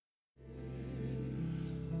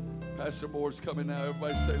Pastor Moore's coming now.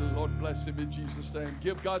 Everybody say, Lord bless him in Jesus' name.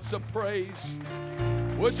 Give God some praise.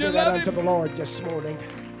 Would you love him? Unto the Lord this morning.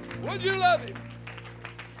 Would you love him?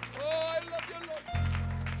 Oh, I love you,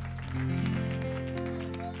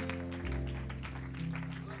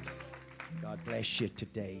 Lord. God bless you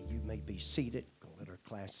today. You may be seated. Gonna let our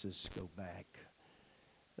classes go back.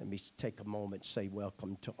 Let me take a moment and say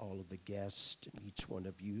welcome to all of the guests and each one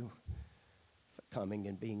of you for coming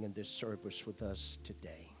and being in this service with us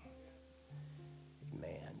today.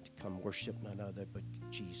 Amen. To come worship none other but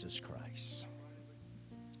Jesus Christ.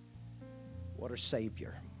 What a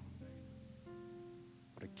Savior.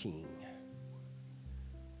 What a King.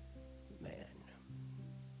 Man.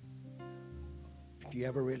 If you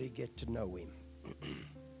ever really get to know Him,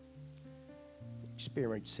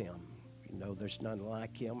 experience Him, you know there's none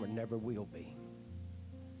like Him or never will be.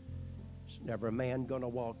 There's never a man going to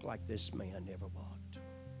walk like this man ever walked.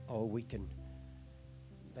 Oh, we can,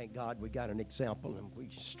 thank God we got an example, and we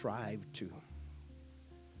strive to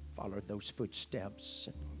follow those footsteps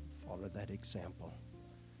and follow that example.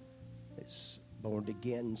 As born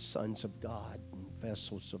again sons of God and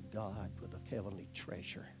vessels of God with a heavenly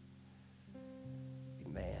treasure.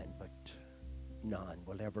 Amen. But none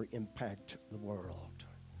will ever impact the world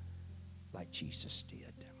like Jesus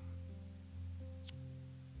did.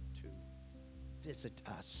 To visit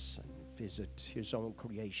us and visit His own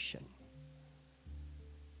creation.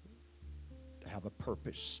 To have a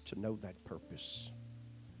purpose, to know that purpose.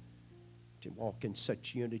 To walk in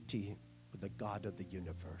such unity with the God of the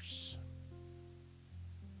universe.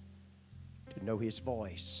 To know His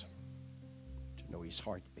voice. To know His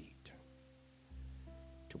heartbeat.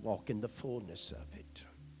 To walk in the fullness of it.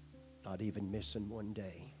 Not even missing one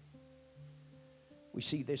day. We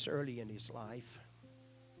see this early in His life.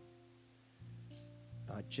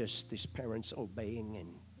 Not just His parents obeying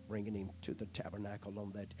and bringing Him to the tabernacle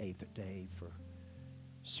on that 8th day for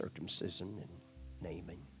circumcision and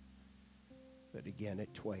naming. But again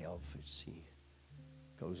at 12 as He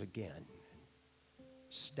goes again and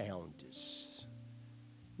astounds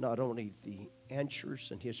not only the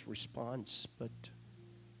answers and His response, but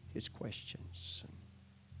His questions. And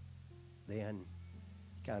then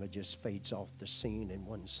kind of just fades off the scene in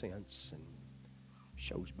one sense and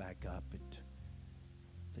shows back up at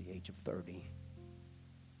the age of 30.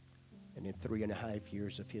 And in 3.5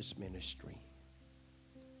 years of His ministry,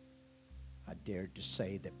 I dared to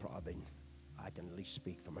say that probably I can at least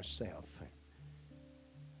speak for myself.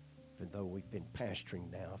 Even though we've been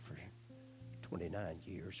pastoring now for 29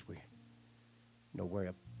 years, we know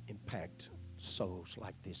where impact souls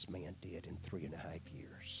like this man did in 3.5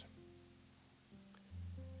 years.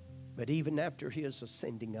 But even after His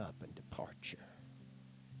ascending up and departure,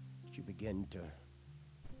 you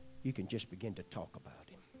can just begin to talk about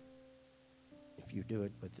Him. If you do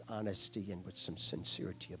it with honesty and with some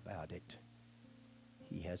sincerity about it,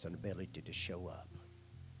 He has an ability to show up.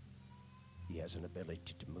 He has an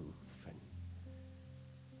ability to move. And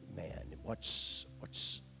man, what's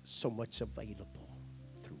so much available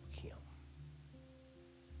through Him.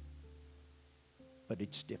 But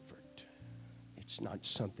it's different. It's not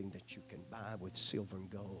something that you can buy with silver and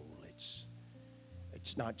gold.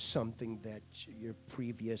 It's not something that your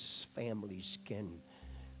previous families can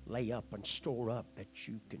lay up and store up that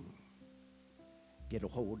you can get a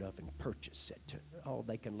hold of and purchase it. Oh,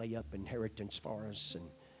 they can lay up inheritance for us, and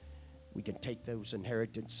we can take those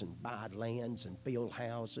inheritance and buy lands and build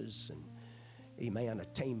houses and, amen,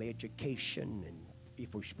 attain education, and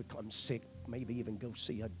if we become sick, maybe even go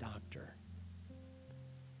see a doctor.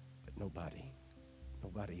 But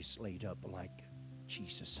nobody's laid up like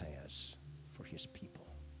Jesus has for His people.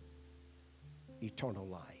 Eternal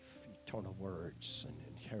life, eternal words and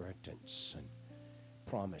inheritance and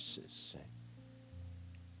promises.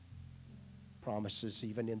 Promises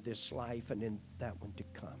even in this life and in that one to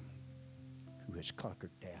come. Who has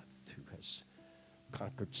conquered death, who has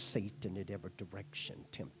conquered Satan in every direction,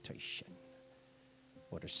 temptation.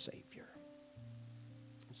 What a Savior.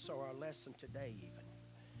 And so our lesson today even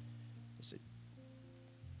is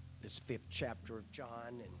this 5th chapter of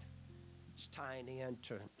John, and it's tying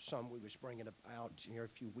into some we was bringing out here a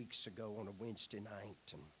few weeks ago on a Wednesday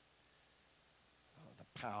night, and the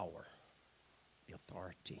power, the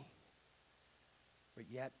authority, but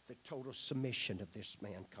yet the total submission of this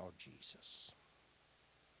man called Jesus.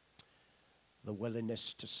 The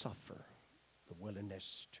willingness to suffer, the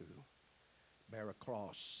willingness to bear a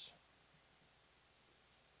cross,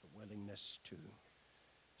 the willingness to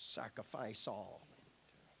sacrifice all, and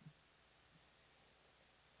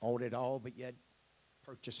own it all, but yet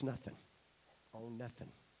purchase nothing, own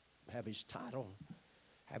nothing, have His title,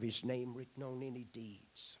 have His name written on any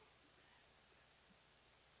deeds,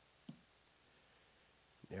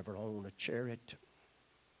 never owned a chariot,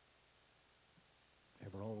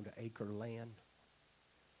 never owned an acre of land,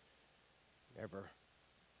 never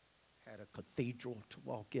had a cathedral to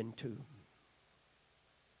walk into.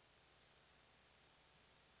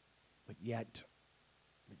 But yet,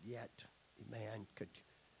 a man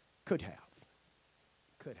could have,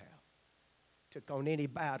 took on any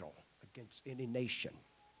battle against any nation,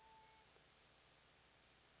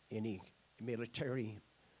 any military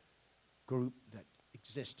group that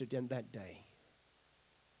existed in that day.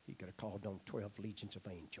 He could have called on 12 legions of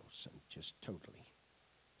angels and just totally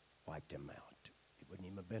wiped them out. It wouldn't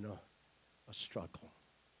even have been a struggle.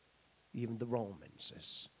 Even the Romans,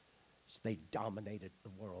 as they dominated the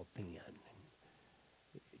world then,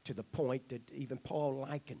 and to the point that even Paul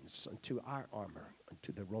likens unto our armor,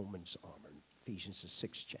 unto the Romans' armor, in Ephesians the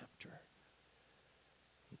 6th chapter.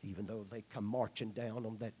 Even though they come marching down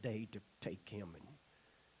on that day to take him and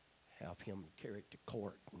have him carried to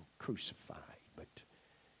court and crucified. But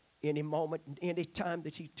any moment, any time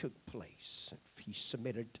that he took place, if he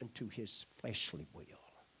submitted unto his fleshly will,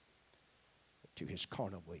 to his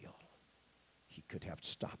carnal will, he could have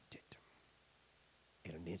stopped it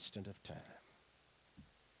in an instant of time,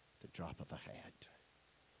 the drop of a hat.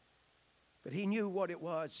 But he knew what it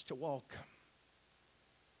was to walk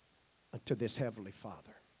unto this Heavenly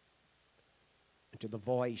Father, and to the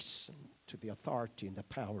voice and to the authority and the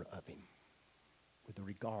power of him, with the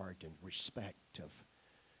regard and respect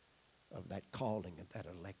of that calling and that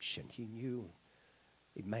election. He knew,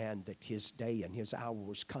 a man, that his day and his hour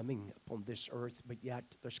was coming upon this earth, but yet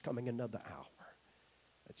there's coming another hour.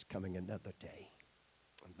 There's coming another day.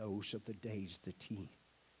 And those are the days that he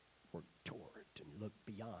worked toward and looked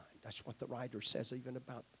beyond. That's what the writer says even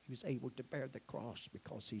about, he was able to bear the cross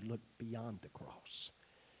because he looked beyond the cross.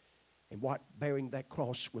 And what bearing that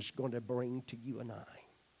cross was going to bring to you and I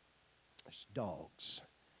as dogs,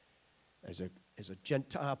 as a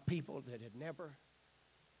Gentile people that had never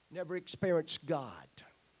experienced God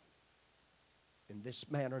in this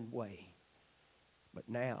manner and way. But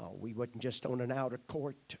now we wasn't just on an outer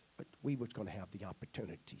court, but we was going to have the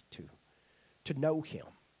opportunity to know him,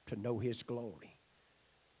 to know his glory,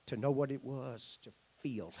 to know what it was to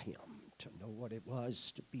feel him, to know what it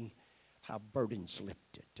was to have burdens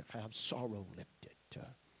lifted, to have sorrow lifted, to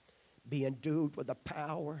be endued with a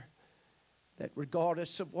power that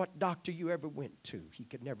regardless of what doctor you ever went to, he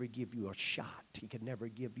could never give you a shot. He could never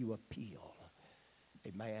give you a pill.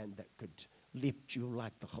 A man that could lift you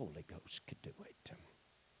like the Holy Ghost could do it.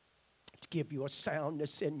 To give you a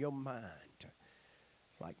soundness in your mind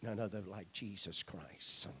like none other, like Jesus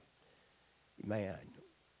Christ. Man,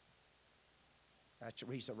 that's the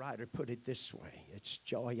reason the writer put it this way. It's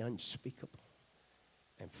joy unspeakable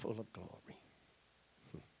and full of glory.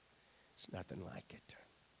 It's nothing like it.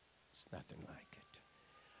 It's nothing like it.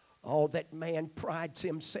 All that man prides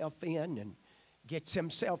himself in and gets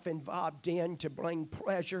himself involved in to bring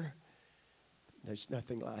pleasure, there's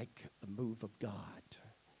nothing like the move of God.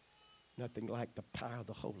 Nothing like the power of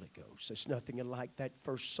the Holy Ghost. There's nothing like that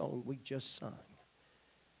first song we just sung.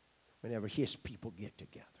 Whenever his people get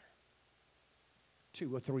together.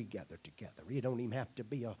 2 or 3 gather together. It don't even have to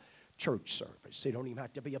be a church service. It don't even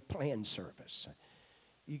have to be a planned service.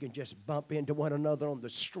 You can just bump into one another on the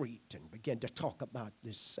street and begin to talk about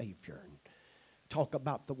this Savior and talk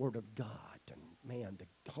about the Word of God. And man,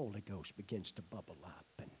 the Holy Ghost begins to bubble up.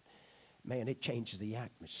 And man, it changes the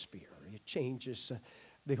atmosphere. It changes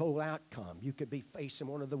the whole outcome. You could be facing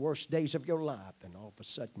one of the worst days of your life, and all of a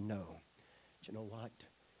sudden, no. But you know what?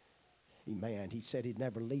 He said he'd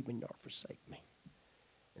never leave me nor forsake me.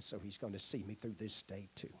 And so he's going to see me through this day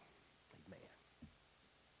too. Amen.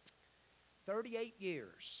 38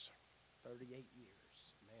 years. 38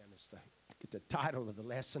 years. Man, it's the title of the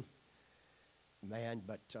lesson. Man,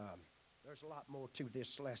 but there's a lot more to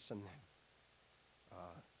this lesson.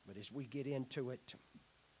 But as we get into it,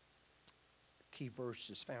 the key verse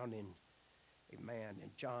is found in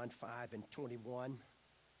John 5:21.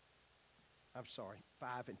 I'm sorry,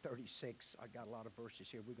 5:36. I got a lot of verses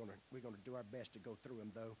here. We're gonna do our best to go through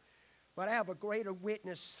them, though. But I have a greater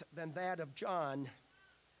witness than that of John,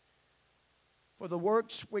 for the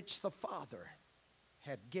works which the Father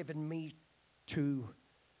had given me to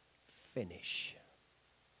finish.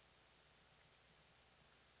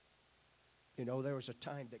 You know, there was a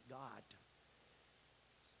time that God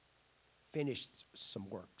finished some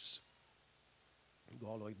works. Go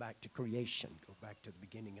all the way back to creation. Go back to the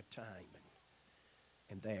beginning of time.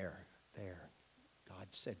 And there, God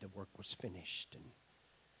said the work was finished. And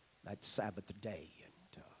that Sabbath day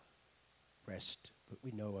and rest. But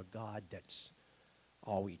we know a God that's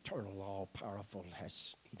all eternal, all powerful,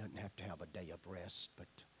 he doesn't have to have a day of rest. But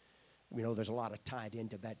we know there's a lot of tied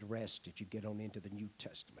into that rest as you get on into the New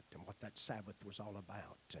Testament and what that Sabbath was all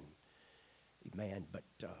about. And amen. But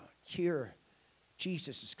here,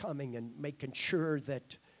 Jesus is coming and making sure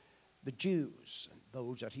that the Jews and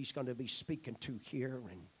those that he's going to be speaking to here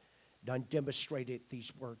and done demonstrated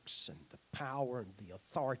these works and the power and the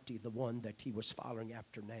authority, the one that he was following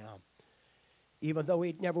after now. Even though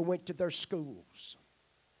he'd never went to their schools,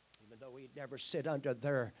 even though he'd never sit under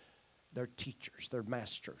their teachers, their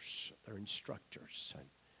masters, their instructors.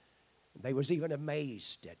 And they was even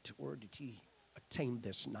amazed at where did he attain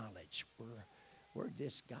this knowledge? Where did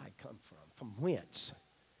this guy come from? From whence?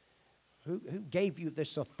 Who gave you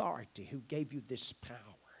this authority? Who gave you this power?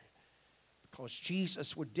 Because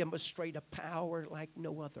Jesus would demonstrate a power like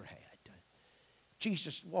no other had.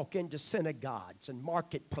 Jesus would walk into synagogues and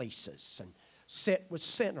marketplaces and sit with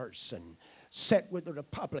sinners and sit with the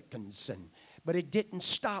publicans. But it didn't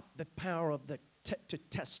stop the power of to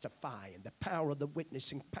testify and the power of the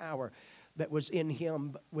witnessing power that was in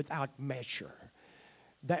him without measure.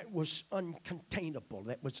 That was uncontainable,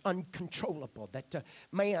 that was uncontrollable, that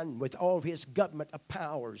man with all of his government of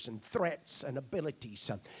powers and threats and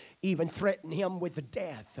abilities even threatened him with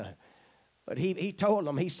death. But he told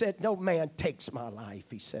them, he said, no man takes my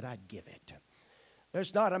life. He said, I'd give it.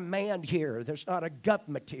 There's not a man here. There's not a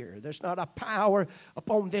government here. There's not a power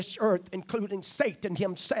upon this earth, including Satan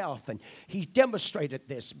himself. And he demonstrated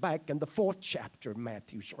this back in the 4th chapter of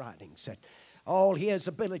Matthew's writings, that all his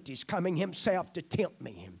abilities coming himself to tempt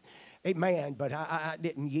me. Amen. But I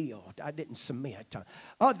didn't yield. I didn't submit.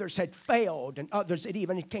 Others had failed, and others that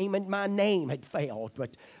even came in my name had failed.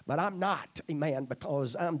 But I'm not. Amen.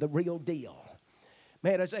 Because I'm the real deal.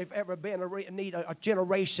 Man, has there ever been a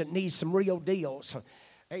generation needs some real deals?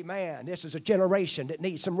 Amen. This is a generation that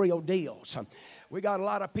needs some real deals. We got a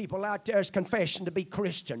lot of people out there confessing to be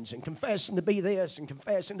Christians and confessing to be this and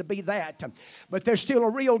confessing to be that. But there's still a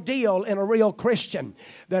real deal in a real Christian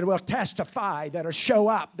that will testify, that will show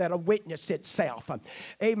up, that will witness itself.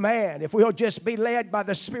 Amen. If we'll just be led by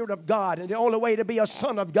the Spirit of God, and the only way to be a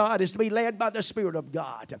son of God is to be led by the Spirit of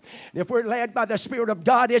God. And if we're led by the Spirit of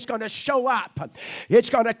God, it's going to show up. It's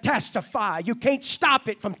going to testify. You can't stop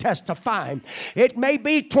it from testifying. It may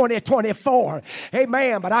be 2024.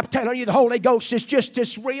 Amen. But I'm telling you, the Holy Ghost is just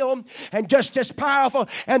as real and just as powerful,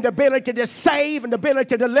 and the ability to save and the ability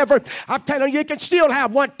to deliver. I'm telling you, you can still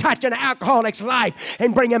have one touch in an alcoholic's life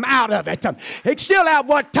and bring him out of it. You can still have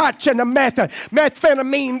one touch in the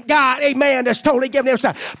methamphetamine guy, amen, that's totally given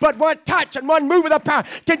himself. But one touch and one move of the power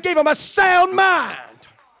can give him a sound mind.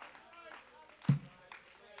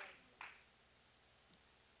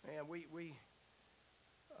 And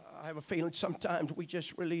I have a feeling sometimes we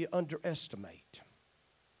just really underestimate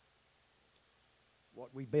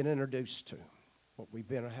what we've been introduced to, what we've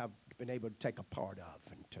have been able to take a part of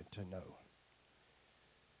and to know.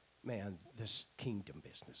 Man, this kingdom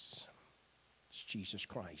business, it's Jesus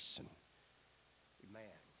Christ. And amen.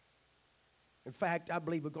 In fact, I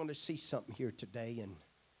believe we're going to see something here today and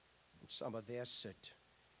some of this that,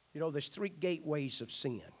 there's 3 gateways of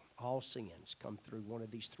sin. All sins come through one of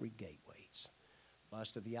these 3 gateways.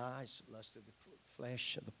 Lust of the eyes, lust of the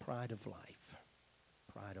flesh, and the pride of life.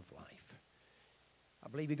 Pride of life. I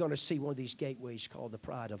believe you're going to see one of these gateways called the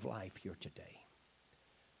pride of life here today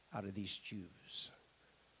out of these Jews.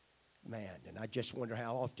 Man, and I just wonder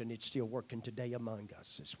how often it's still working today among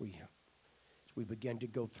us as we begin to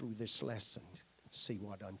go through this lesson and see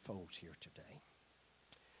what unfolds here today.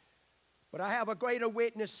 But I have a greater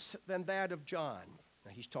witness than that of John.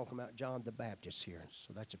 Now he's talking about John the Baptist here,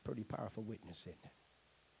 so that's a pretty powerful witness, isn't it?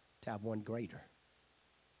 To have one greater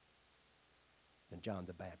than John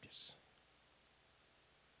the Baptist.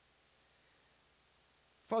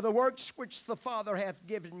 For the works which the Father hath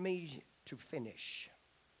given me to finish,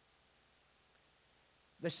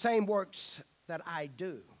 the same works that I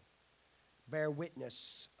do bear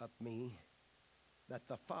witness of me that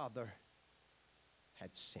the Father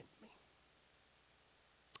had sent me.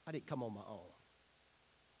 I didn't come on my own.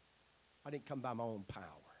 I didn't come by my own power.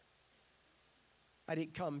 I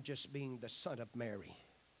didn't come just being the son of Mary.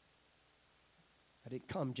 I didn't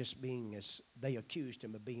come just being, as they accused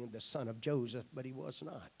him of being, the son of Joseph, but he was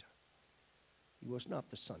not. He was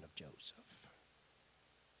not the son of Joseph.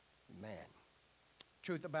 Amen.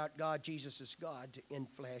 Truth about God, Jesus is God in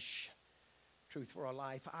flesh. Truth for our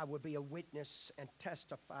life. I will be a witness and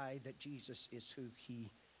testify that Jesus is who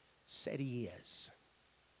he said he is.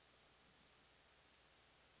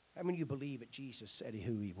 How many of you believe that Jesus said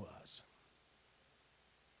who he was?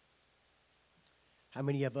 How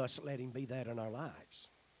many of us let him be that in our lives?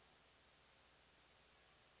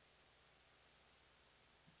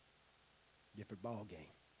 different ballgame.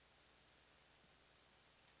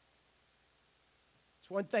 It's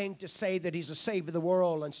one thing to say that he's a Savior of the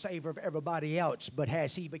world and Savior of everybody else, but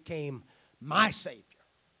has he became my Savior?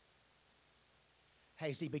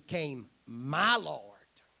 Has he became my Lord?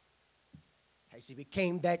 Has he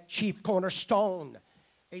became that chief cornerstone?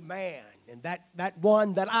 Amen. And that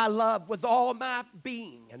one that I love with all my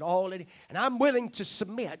being and all it, and I'm willing to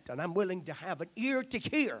submit, and I'm willing to have an ear to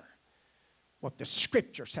hear what the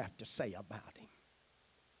Scriptures have to say about him.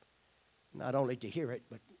 Not only to hear it,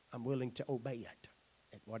 but I'm willing to obey it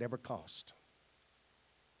at whatever cost.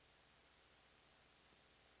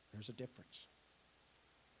 There's a difference.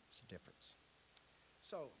 There's a difference.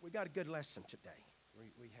 So we got a good lesson today.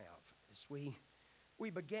 We have. As we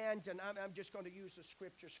began, and I'm just going to use the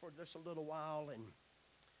Scriptures for just a little while, and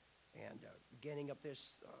beginning of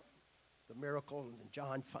this, the miracle in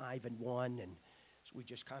John 5:1, and so we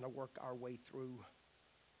just kind of work our way through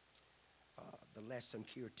the lesson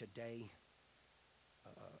here today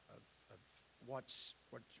of what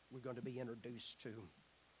we're going to be introduced to.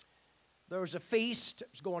 There was a feast that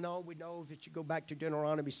was going on. We know that you go back to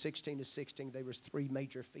Deuteronomy 16:16, there was 3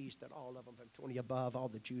 major feasts that all of them from 20 above, all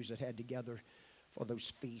the Jews that had together for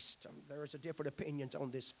those feasts. There is a different opinions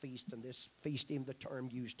on this feast, and this feast, even the term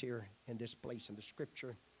used here in this place in the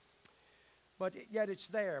Scripture. But yet it's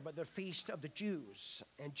there, but the feast of the Jews.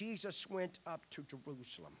 And Jesus went up to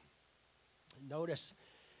Jerusalem. Notice,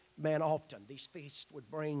 man, often these feasts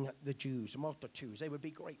would bring the Jews, multitudes. They would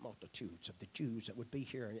be great multitudes of the Jews that would be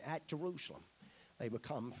here at Jerusalem. They would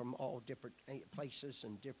come from all different places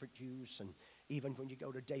and different Jews. And even when you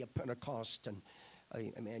go to Day of Pentecost, and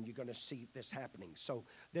amen, you're going to see this happening. So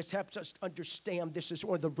this helps us understand this is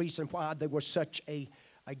one of the reasons why there was such a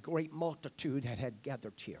great multitude that had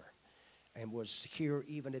gathered here and was here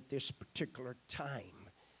even at this particular time.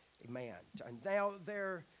 Amen. And now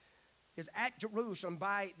there is at Jerusalem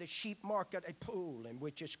by the sheep market a pool, in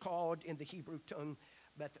which is called in the Hebrew tongue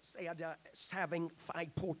Bethesda, having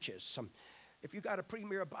 5 porches. If you got a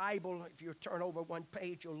Premier Bible, if you turn over one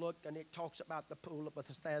page, you'll look, and it talks about the pool of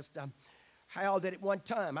Bethesda. How that at one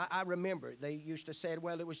time, I remember, they used to say,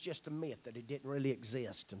 well, it was just a myth, that it didn't really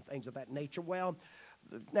exist, and things of that nature. Well,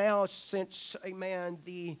 now since, amen,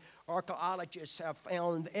 the archaeologists have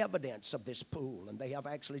found evidence of this pool, and they have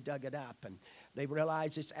actually dug it up, and they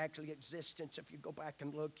realize its actually existence. If you go back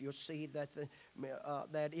and look, you'll see that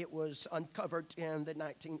that it was uncovered in the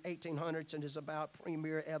 1800s and is about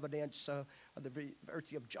premier evidence of the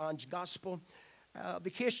verity of John's Gospel. The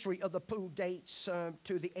history of the pool dates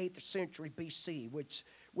to the 8th century B.C., which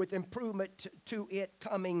with improvement to it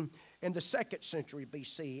coming in the 2nd century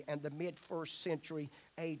B.C. and the mid-1st century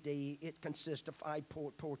A.D., it consists of 5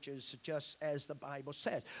 porches, just as the Bible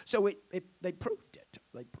says. So they proved it.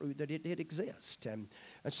 They proved that it did exist. And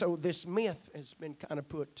so this myth has been kind of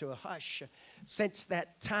put to a hush since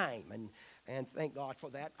that time. And thank God for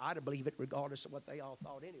that. I'd believe it regardless of what they all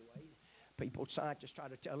thought anyway. People, scientists try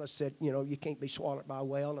to tell us that, you can't be swallowed by a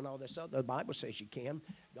whale and all this other. The Bible says you can.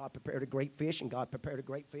 God prepared a great fish, and God prepared a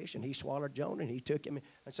great fish, and he swallowed Jonah, and he took him.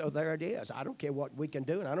 And so there it is. I don't care what we can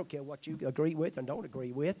do, and I don't care what you agree with and don't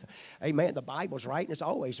agree with. Amen. The Bible's right, and it's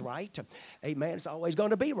always right. Amen. It's always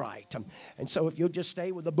going to be right. And so if you'll just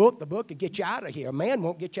stay with the book will get you out of here. Man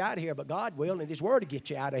won't get you out of here, but God will, and his word will get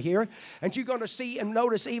you out of here. And you're going to see and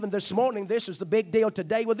notice even this morning, this is the big deal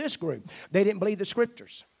today with this group. They didn't believe the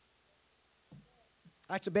Scriptures.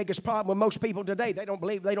 That's the biggest problem with most people today. They don't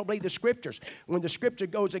believe the Scriptures. When the Scripture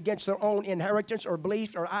goes against their own inheritance or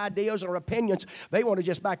beliefs or ideas or opinions, they want to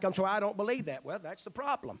just back up. So I don't believe that. Well, that's the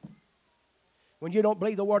problem. When you don't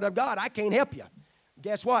believe the Word of God, I can't help you.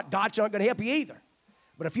 Guess what? God's not going to help you either.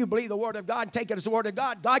 But if you believe the Word of God and take it as the Word of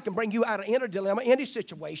God, God can bring you out of any dilemma, any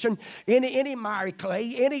situation, any miry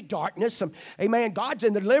clay, any darkness. Amen. God's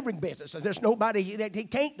in the delivering business. There's nobody that he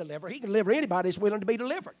can't deliver. He can deliver anybody who's willing to be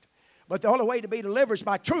delivered. But the only way to be delivered is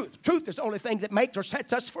by truth. Truth is the only thing that makes or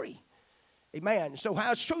sets us free. Amen. So how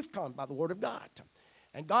does truth come? By the Word of God.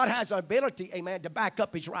 And God has the ability, amen, to back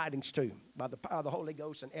up his writings too, by the power of the Holy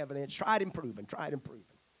Ghost and evidence. Tried and proven.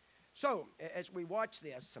 So as we watch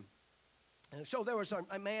this, and so there was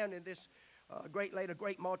a man in this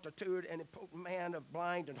great multitude, and a man of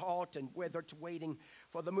blind and halt and withered, waiting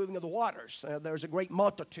for the moving of the waters. There's a great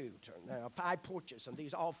multitude, 5 porches, and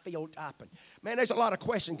these all filled up. And man, there's a lot of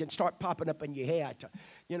questions can start popping up in your head.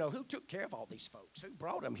 Who took care of all these folks? Who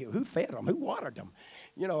brought them here? Who fed them? Who watered them?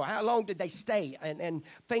 How long did they stay? And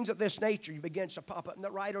things of this nature begin to pop up. And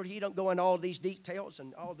the writer, he don't go into all these details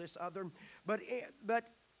and all this other, but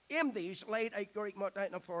in these laid a great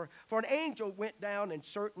multitude. For an angel went down in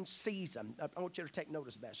certain season. I want you to take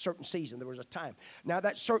notice of that. Certain season. There was a time. Now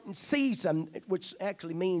that certain season, which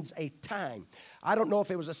actually means a time. I don't know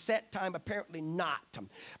if it was a set time. Apparently not.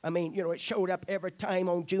 I mean, it showed up every time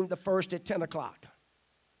on June the 1st at 10 o'clock.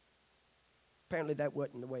 Apparently that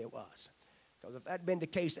wasn't the way it was. Because if that had been the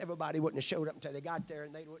case, everybody wouldn't have showed up until they got there,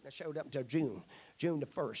 and they wouldn't have showed up until June the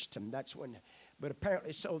 1st. And that's when, but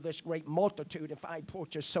apparently so this great multitude and 5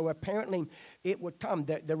 porches. So apparently it would come.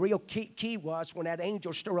 The real key was when that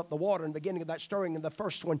angel stirred up the water in the beginning of that stirring, and the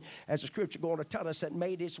first one, as the scripture going to tell us, that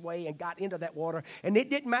made its way and got into that water. And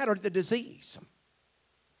it didn't matter the disease.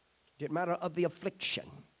 It didn't matter of the affliction.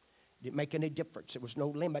 It didn't make any difference. There was no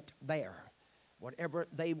limit there. Whatever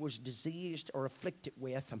they was diseased or afflicted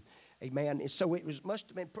with, amen. And so it must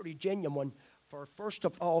have been pretty genuine for, first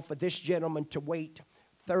of all, for this gentleman to wait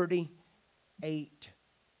 38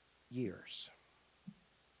 years.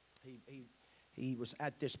 He was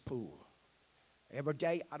at this pool. Every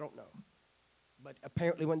day, I don't know. But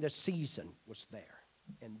apparently when the season was there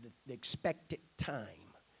and the expected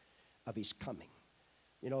time of his coming.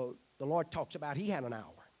 The Lord talks about he had an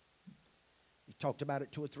hour. He talked about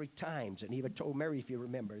it 2 or 3 times, and he even told Mary, if you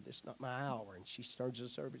remember, this is not my hour. And she turns to the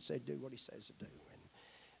servant and said, do what he says to do.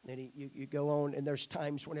 And then you go on, and there's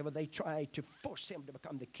times whenever they try to force him to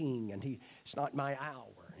become the king, and it's not my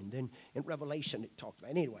hour. And then in Revelation it talks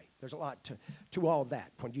about. Anyway, there's a lot to all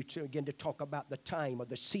that. When you begin to talk about the time or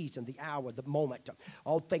the season, the hour, the moment,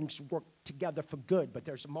 all things work together for good, but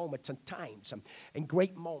there's moments and times. And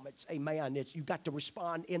great moments, amen, you got to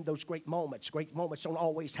respond in those great moments. Great moments don't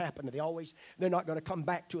always happen. They're not going to come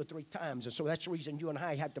back 2 or 3 times. And so that's the reason you and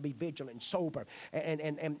I have to be vigilant and sober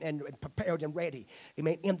and prepared and ready.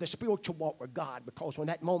 Amen. In the spiritual walk with God, because when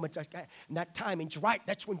that moment and that timing's right,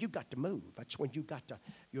 that's when you got to move. That's when you got to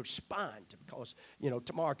respond, because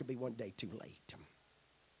tomorrow could be one day too late.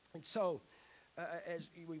 And so as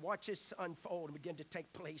we watch this unfold and begin to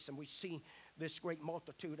take place, and we see this great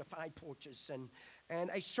multitude of 5 porches, and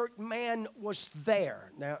a certain man was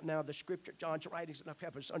there. Now the scripture, John's writings, enough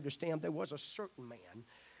help us understand there was a certain man,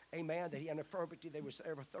 amen, that he had an infirmity. They was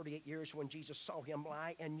there for 38 years when Jesus saw him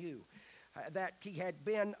lie, and knew that he had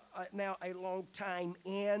been now a long time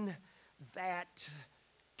in that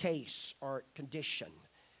case or condition.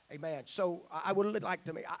 Amen. So I would like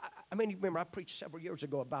to, remember I preached several years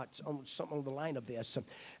ago about something on the line of this.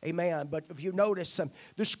 Amen. But if you notice,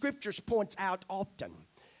 the scriptures points out often,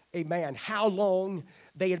 amen, how long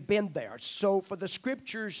they had been there. So for the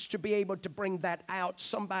scriptures to be able to bring that out,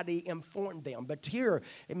 somebody informed them. But here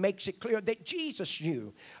it makes it clear that Jesus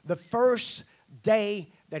knew the first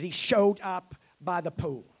day that he showed up by the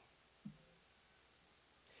pool.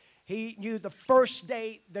 He knew the first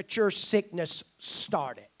day that your sickness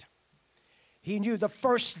started. He knew the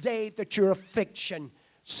first day that your affliction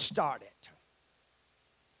started.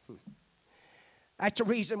 That's the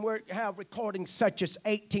reason we have recordings such as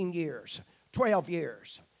 18 years, 12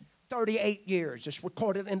 years, 38 years. It's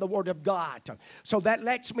recorded in the Word of God. So that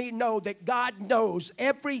lets me know that God knows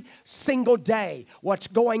every single day what's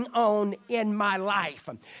going on in my life.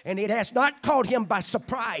 And it has not caught him by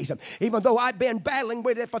surprise. Even though I've been battling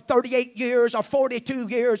with it for 38 years or 42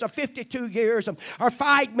 years or 52 years or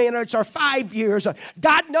 5 minutes or 5 years,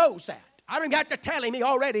 God knows that. I don't have to tell him. He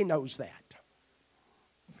already knows that.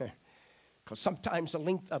 Because sometimes the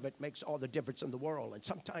length of it makes all the difference in the world. And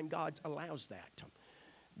sometimes God allows that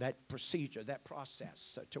procedure, that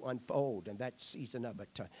process to unfold, and that season of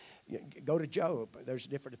it. Go to Job. There's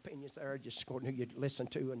different opinions there, just according to who you listen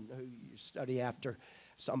to and who you study after.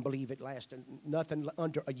 Some believe it lasted nothing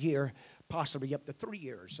under a year, possibly up to 3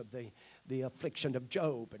 years of the affliction of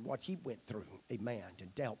Job and what he went through, amen,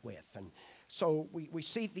 and dealt with. And so we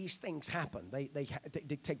see these things happen. They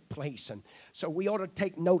take place. And so we ought to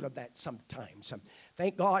take note of that sometimes.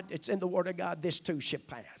 Thank God it's in the Word of God, this too shall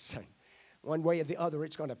pass. One way or the other,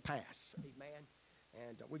 it's going to pass. Amen.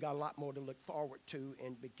 And we got a lot more to look forward to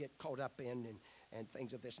and get caught up in and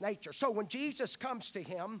things of this nature. So when Jesus comes to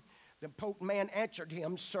him, the potent man answered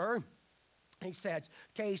him, Sir, he said,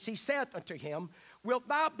 he saith unto him, Wilt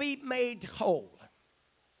thou be made whole?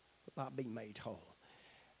 Wilt thou be made whole?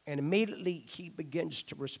 And immediately he begins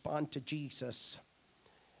to respond to Jesus.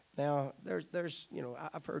 Now, there's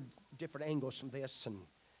I've heard different angles from this and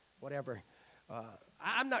whatever.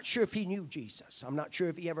 I'm not sure if he knew Jesus. I'm not sure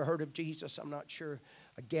if he ever heard of Jesus. I'm not sure.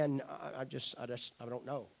 Again, I don't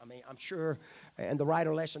know. I'm sure, and the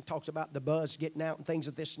writer lesson talks about the buzz getting out and things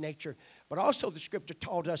of this nature. But also the scripture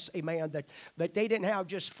taught us, amen, that they didn't have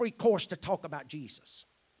just free course to talk about Jesus.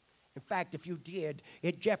 In fact, if you did,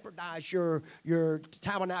 it jeopardized your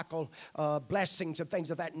tabernacle blessings and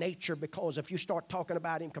things of that nature, because if you start talking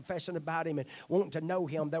about him, confessing about him, and wanting to know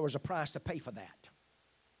him, there was a price to pay for that.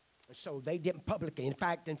 So they didn't publicly. In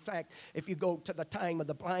fact, if you go to the time of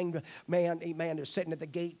the blind man, amen, who's sitting at the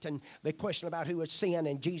gate, and they question about who has sinned,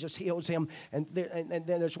 and Jesus heals him, and then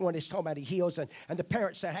there's one that's talking about he heals, and the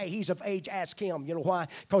parents said, hey, he's of age, ask him. You know why?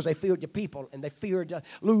 Because they feared the people, and they feared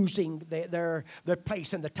losing their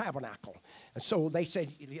place in the tabernacle. And so they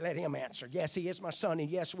said, let him answer. Yes, he is my son, and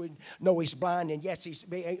yes, we know he's blind, and yes, he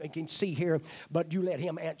can see here, but you let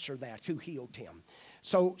him answer that, who healed him.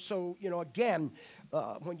 So again,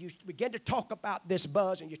 when you begin to talk about this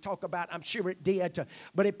buzz, and you talk about, I'm sure it did,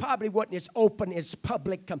 but it probably wasn't as open, as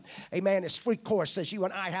public, amen, as free course as you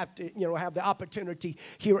and I have to, have the opportunity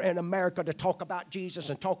here in America to talk about Jesus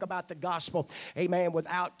and talk about the gospel, amen,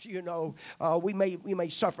 without, we may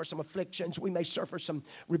suffer some afflictions, we may suffer some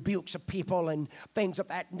rebukes of people and things of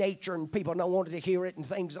that nature, and people don't want to hear it and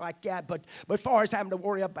things like that, but as far as having to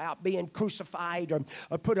worry about being crucified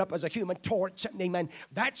or put up as a human torch, amen,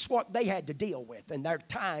 that's what they had to deal with. And their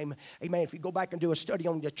time, amen, if you go back and do a study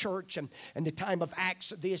on the church and the time of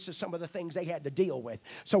Acts, this is some of the things they had to deal with.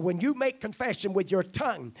 So when you make confession with your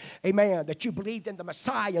tongue, amen, that you believed in the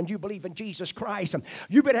Messiah and you believe in Jesus Christ,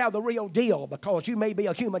 you better have the real deal, because you may be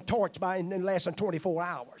a human torch in less than 24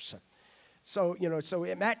 hours. So,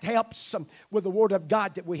 that helps with the Word of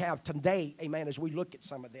God that we have today, amen, as we look at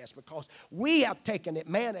some of this, because we have taken it,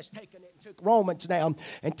 man has taken it and took Romans now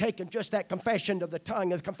and taken just that confession of the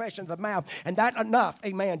tongue and the confession of the mouth, and that enough,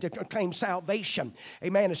 amen, to claim salvation,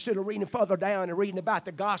 amen, instead of reading further down and reading about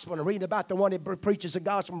the gospel and reading about the one that preaches the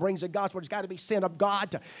gospel and brings the gospel. It's got to be sent of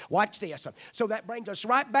God. Watch this. So that brings us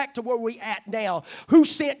right back to where we at now. Who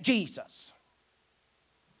sent Jesus?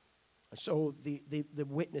 So the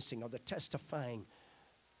witnessing or the testifying,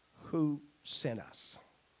 who sent us?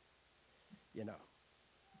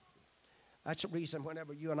 That's the reason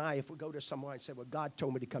whenever you and I, if we go to someone and say, well, God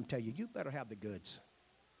told me to come tell you, you better have the goods.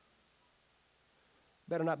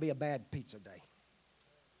 Better not be a bad pizza day.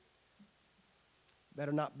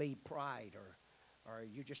 Better not be pride, or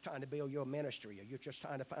you're just trying to build your ministry, or you're just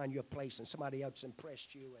trying to find your place and somebody else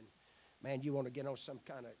impressed you, and man, you want to get on some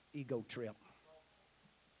kind of ego trip.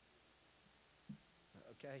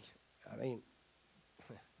 Okay, I mean,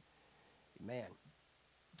 man,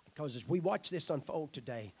 because as we watch this unfold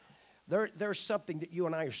today, there's something that you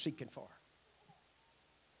and I are seeking for,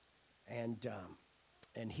 and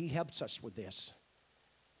He helps us with this,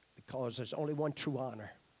 because there's only one true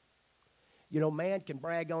honor. Man can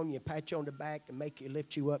brag on you, pat you on the back, and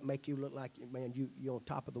lift you up, make you look like, man, you're on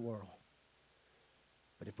top of the world.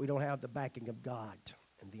 But if we don't have the backing of God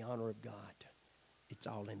and the honor of God, it's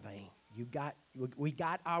all in vain. We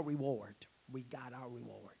got our reward. We got our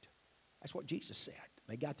reward. That's what Jesus said.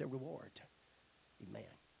 They got their reward. Amen.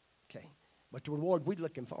 Okay. But the reward we're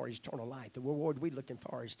looking for is eternal life. The reward we're looking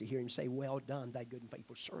for is to hear Him say, well done, thy good and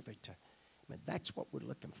faithful servant. I mean, that's what we're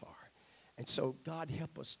looking for. And so God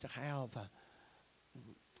help us to have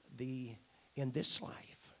in this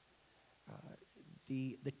life,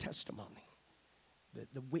 the testimony,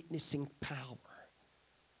 the witnessing power,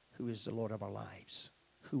 who is the Lord of our lives,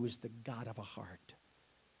 who is the God of our heart,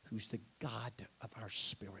 who's the God of our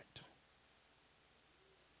spirit.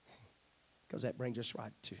 Because that brings us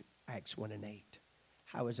right to Acts 1 and 8.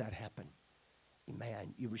 How does that happen?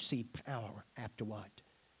 Amen. You receive power after what?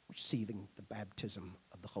 Receiving the baptism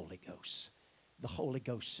of the Holy Ghost. The Holy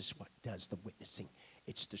Ghost is what does the witnessing.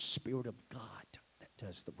 It's the Spirit of God that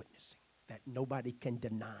does the witnessing, that nobody can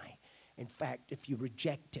deny. In fact, if you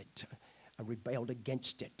reject it, and rebelled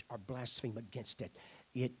against it, or blaspheme against it,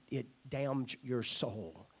 it damns your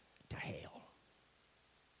soul to hell.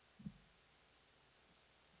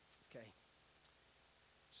 Okay.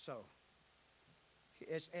 So,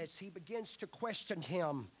 as he begins to question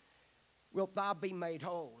him, wilt thou be made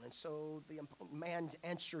whole? And so the man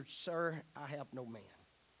answered, sir, I have no man.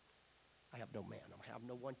 I have no man. I have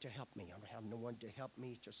no one to help me. I have no one to help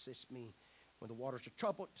me, to assist me. When the waters are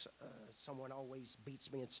troubled, someone always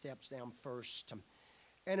beats me and steps down first.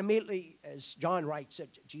 And immediately, as John writes,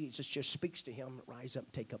 Jesus just speaks to him, rise up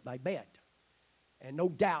and take up thy bed. And no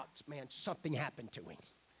doubt, man, something happened to him.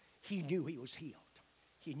 He knew he was healed.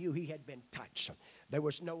 He knew he had been touched. There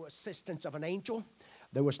was no assistance of an angel.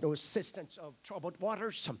 There was no assistance of troubled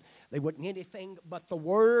waters. There wasn't anything but the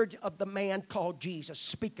word of the man called Jesus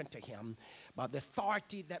speaking to him by the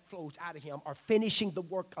authority that flows out of him, or finishing the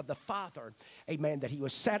work of the Father, amen, that he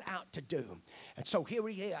was set out to do. And so here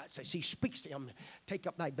he is, as he speaks to him, take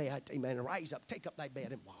up thy bed, amen, and rise up, take up thy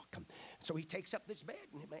bed and walk. So he takes up this bed,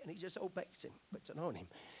 and he just obeys him, puts it on him.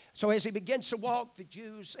 So as he begins to walk, the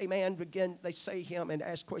Jews, amen, they say him and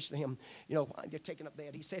ask question to him, why you're taking up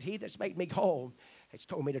bed? He said, he that's made me whole has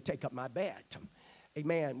told me to take up my bed.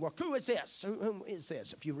 Amen. Well, who is this? Who is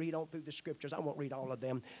this? If you read on through the scriptures, I won't read all of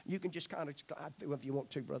them. You can just kind of glide through if you want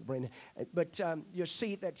to, Brother Brandon. But you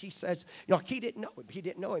see that he says, he didn't know him. He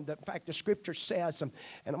didn't know him. In fact, the scripture says, and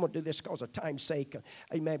I'm going to do this because of time's sake,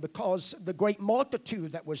 amen, because the great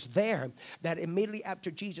multitude that was there, that immediately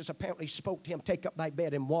after Jesus apparently spoke to him, take up thy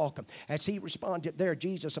bed and walk. As he responded there,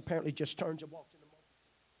 Jesus apparently just turns and walks in the multitude.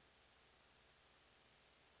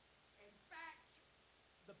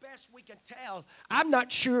 Best we can tell, I'm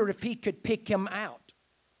not sure if he could pick him out.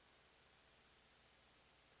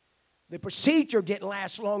 The procedure didn't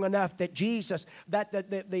last long enough that Jesus, that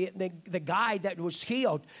the guy that was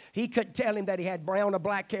healed, he couldn't tell him that he had brown or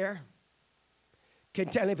black hair.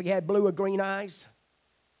 Couldn't tell him if he had blue or green eyes.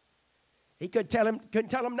 He couldn't tell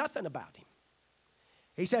him nothing about him.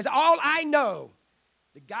 He says, all I know,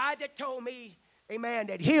 the guy that told me, amen,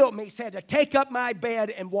 that healed me said to take up my bed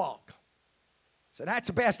and walk. So that's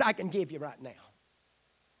the best I can give you right now.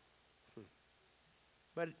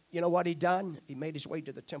 But you know what he done? He made his way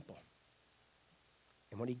to the temple.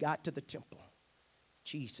 And when he got to the temple,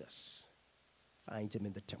 Jesus finds him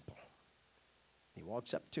in the temple. He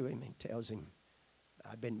walks up to him and tells him,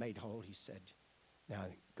 I've been made whole. He said, now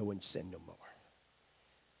go and sin no more.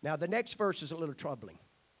 Now the next verse is a little troubling.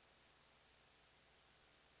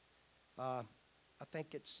 I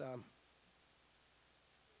think it's...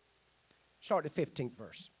 Start the 15th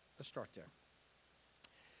verse. Let's start there.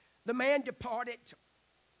 The man departed.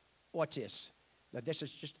 Watch this. Now this is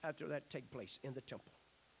just after that take place in the temple.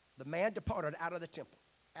 The man departed out of the temple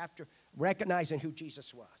after recognizing who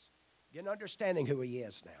Jesus was. Get an understanding who he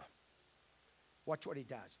is now. Watch what he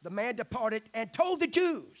does. The man departed and told the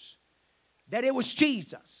Jews that it was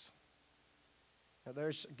Jesus. Now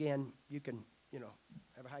there's, again, you can,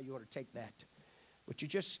 have how you want to take that. But you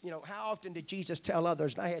just, how often did Jesus tell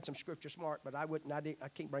others, and I had some scripture smart, but I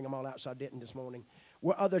can't bring them all out, so I didn't this morning,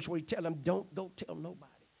 where others would tell them, don't go tell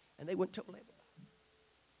nobody. And they wouldn't tell everybody.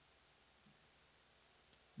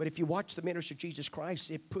 But if you watch the ministry of Jesus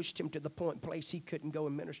Christ, it pushed him to the point in place he couldn't go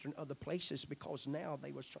and minister in other places because now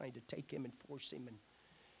they was trying to take him and force him. And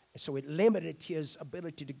so it limited his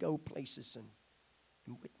ability to go places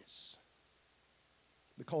and witness.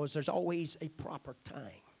 Because there's always a proper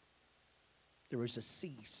time. There is a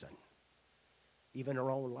season, even in our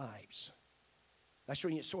own lives. That's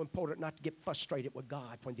why it's so important not to get frustrated with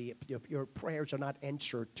God when your prayers are not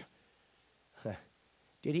answered.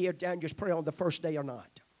 Did he or Dan just pray on the first day or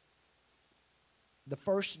not? The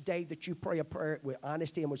first day that you pray a prayer with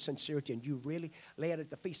honesty and with sincerity and you really lay it at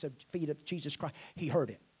the feet of Jesus Christ, he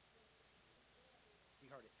heard it. He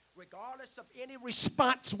heard it. Regardless of any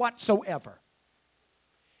response whatsoever,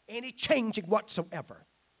 any changing whatsoever,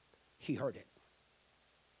 he heard it.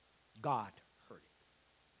 God heard it.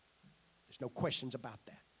 There's no questions about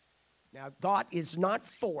that. Now, God is not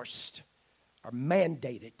forced or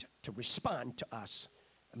mandated to respond to us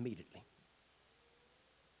immediately.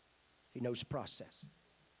 He knows the process.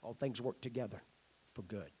 All things work together for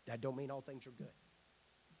good. That don't mean all things are good.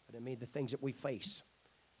 But it means the things that we face,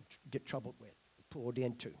 get troubled with, pulled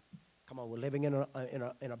into. Come on, we're living in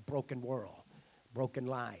a broken world, broken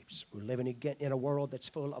lives. We're living again in a world that's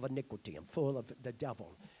full of iniquity and full of the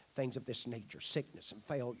devil. Things of this nature, sickness and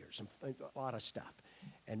failures and a lot of stuff.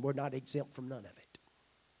 And we're not exempt from none of it.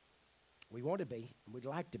 We want to be, and we'd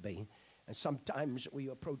like to be. And sometimes we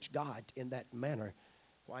approach God in that manner.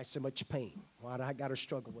 Why so much pain? Why do I got to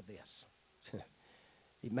struggle with this?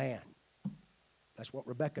 Amen. That's what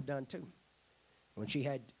Rebecca done too. When she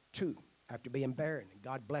had two after being barren, and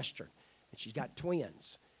God blessed her. And she's got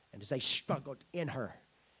twins. And as they struggled in her,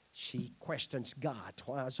 she questions God.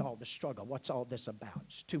 Why is all the struggle? What's all this about?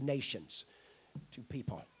 It's two nations, two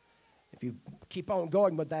people. If you keep on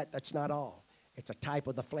going with that, that's not all. It's a type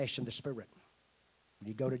of the flesh and the spirit. When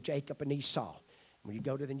you go to Jacob and Esau, when you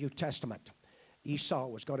go to the New Testament, Esau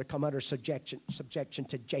was going to come under subjection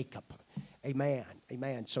to Jacob. Amen.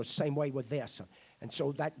 Amen. So same way with this. And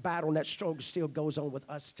so that battle and that struggle still goes on with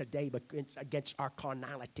us today, but it's against our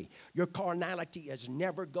carnality. Your carnality is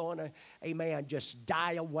never going to, amen, just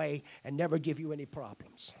die away and never give you any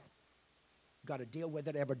problems. You've got to deal with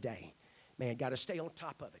it every day. Man, got to stay on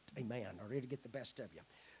top of it. Amen. Or it'll get the best of you.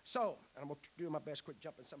 So, I'm going to do my best quick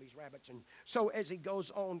jumping some of these rabbits. And so as he goes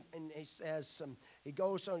on and he says, he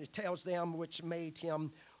goes on, he tells them which made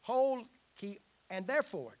him whole. And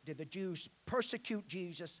therefore did the Jews persecute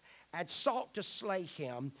Jesus and sought to slay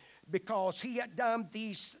him because he had done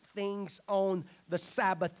these things on the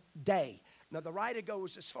Sabbath day. Now, the writer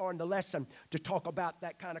goes as far in the lesson to talk about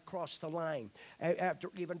that kind of cross the line after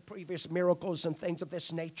even previous miracles and things of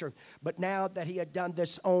this nature. But now that he had done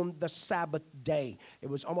this on the Sabbath day, it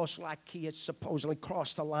was almost like he had supposedly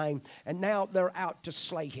crossed the line. And now they're out to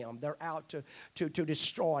slay him. They're out to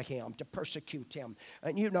destroy him, to persecute him.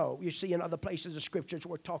 And you see in other places of scriptures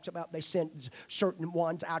where it talks about they sent certain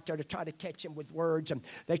ones out there to try to catch him with words. And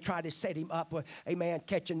they try to set him up, a man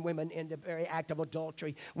catching women in the very act of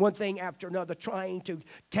adultery. One thing after another, trying to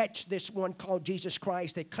catch this one called Jesus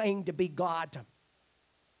Christ that claimed to be God.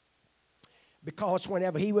 Because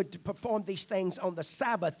whenever he would perform these things on the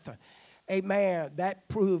Sabbath, amen, that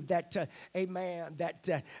proved that,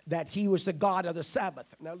 that he was the God of the Sabbath.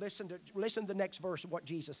 Now listen to the next verse of what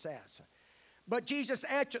Jesus says. But Jesus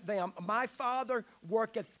answered them, my Father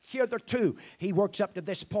worketh hitherto. He works up to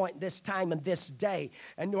this point, this time, and this day.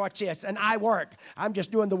 And watch this. And I work. I'm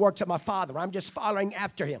just doing the works of my Father. I'm just following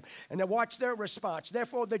after him. And now watch their response.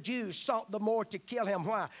 Therefore the Jews sought the more to kill him.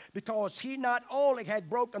 Why? Because he not only had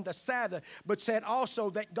broken the Sabbath, but said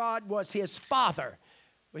also that God was his Father.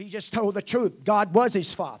 But he just told the truth. God was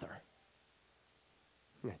his Father.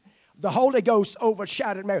 The Holy Ghost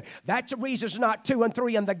overshadowed Mary. That's the reason it's not 2 and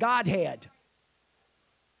 3 in the Godhead.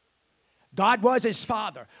 God was his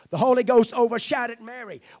Father. The Holy Ghost overshadowed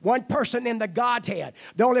Mary. One person in the Godhead.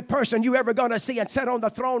 The only person you ever going to see and sit on the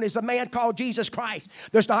throne is a man called Jesus Christ.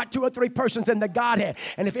 There's not 2 or 3 persons in the Godhead.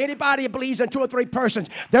 And if anybody believes in 2 or 3 persons,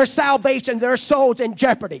 their salvation, their soul's in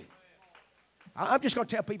jeopardy. I'm just going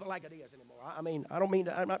to tell people like it is anymore. I mean,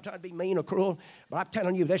 I'm not trying to be mean or cruel, but I'm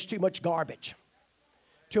telling you, there's too much garbage.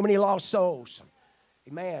 Too many lost souls.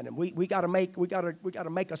 Amen. And we got to make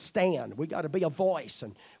a stand. We got to be a voice,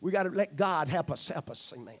 and we got to let God help us.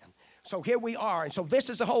 Amen. So here we are, and so this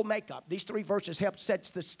is the whole makeup. These 3 verses help sets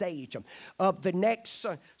the stage of the next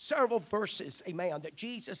several verses, amen, that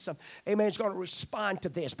Jesus, amen, is going to respond to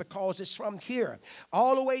this, because it's from here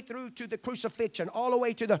all the way through to the crucifixion, all the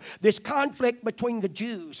way to this conflict between the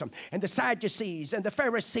Jews and the Sadducees and the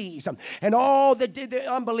Pharisees and all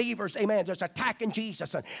the unbelievers, amen, just attacking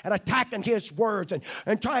Jesus and attacking his words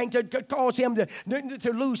and trying to cause him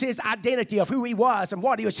to lose his identity of who he was and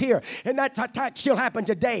what he was here. And that attack still happens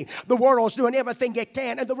today. The world's doing everything it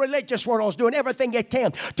can, and the religious world's doing everything it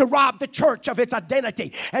can to rob the church of its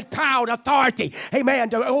identity and power and authority, amen,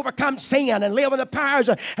 to overcome sin and live in the powers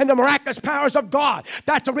and the miraculous powers of God.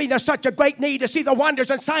 That's the reason there's such a great need to see the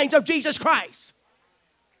wonders and signs of Jesus Christ.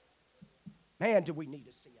 Man, do we need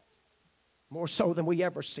to see it. More so than we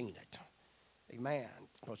ever seen it. Amen.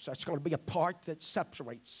 Because that's going to be a part that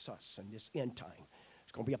separates us in this end time.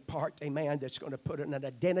 It's going to be a part, amen, that's going to put an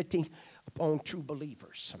identity upon true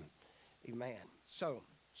believers. Amen. So,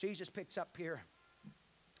 Jesus picks up here,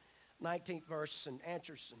 19th verse, and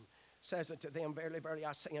answers and says unto them, verily, verily,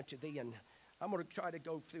 I say unto thee. And I'm going to try to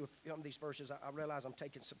go through some of these verses. I realize I'm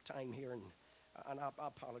taking some time here, and I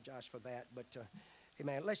apologize for that. But,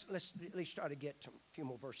 amen, let's at least try to get a few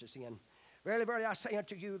more verses in. Verily, verily, I say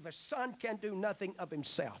unto you, the Son can do nothing of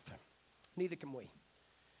himself. Neither can we.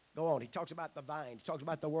 Go on. He talks about the vine. He talks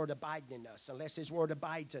about the word abiding in us, unless his word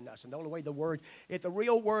abides in us. And the only way the word, if the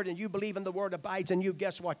real word and you believe in the word abides in you,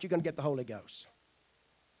 guess what? You're going to get the Holy Ghost.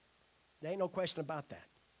 There ain't no question about that.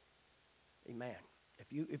 Amen.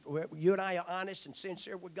 If you and I are honest and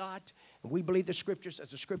sincere with God, and we believe the scriptures as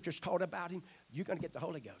the scriptures taught about him, you're going to get the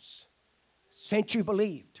Holy Ghost. Since you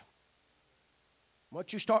believed.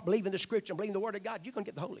 Once you start believing the scripture and believing the word of God, you're going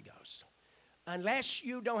to get the Holy Ghost. Unless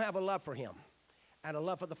you don't have a love for him. And a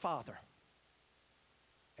love for the Father.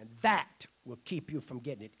 And that will keep you from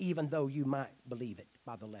getting it, even though you might believe it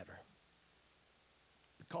by the letter.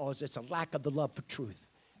 Because it's a lack of the love for truth.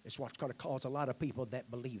 It's what's going to cause a lot of people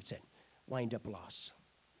that believes it wind up lost.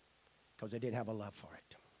 Because they didn't have a love for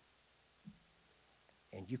it.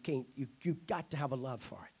 And you've got to have a love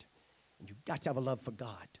for it. And you've got to have a love for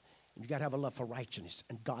God. And you've got to have a love for righteousness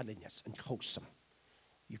and godliness and wholesome.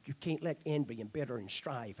 You can't let envy and bitter and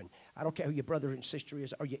strife, and I don't care who your brother and sister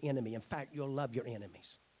is or your enemy. In fact, you'll love your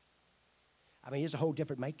enemies. I mean, there's a whole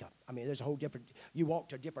different makeup. I mean, there's a whole different, you walk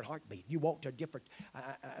to a different heartbeat. You walk to a different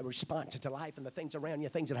response to life and the things around you,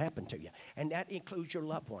 things that happen to you. And that includes your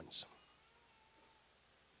loved ones.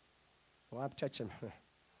 Well, I'm touching,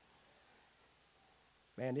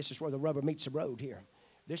 man, this is where the rubber meets the road here.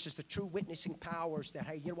 This is the true witnessing powers that,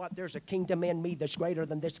 hey, you know what? There's a kingdom in me that's greater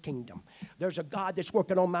than this kingdom. There's a God that's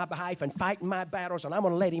working on my behalf and fighting my battles, and I'm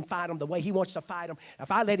going to let him fight them the way he wants to fight them. If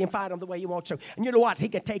I let him fight them the way he wants to. And you know what? He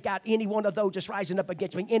can take out any one of those that's rising up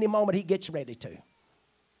against me any moment he gets ready to.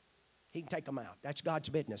 He can take them out. That's God's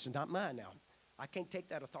business and not mine now. I can't take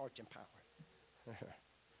that authority and power.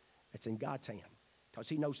 It's in God's hand because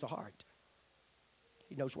he knows the heart.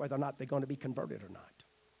 He knows whether or not they're going to be converted or not.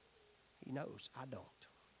 He knows. I don't.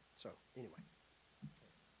 So, anyway.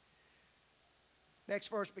 Next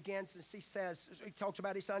verse begins, and he says, he talks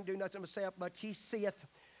about his son do nothing of himself, but he seeth,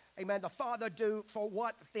 amen, the Father do for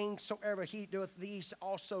what things soever he doeth, these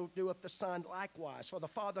also doeth the Son likewise. For the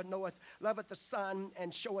Father knoweth, loveth the Son,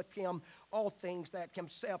 and showeth him all things that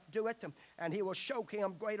himself doeth, and he will show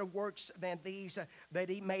him greater works than these, that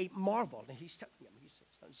he may marvel. And he's telling him, he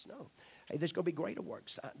says, no. Hey, there's going to be greater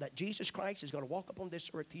works that Jesus Christ is going to walk upon this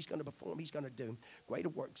earth. He's going to perform. He's going to do greater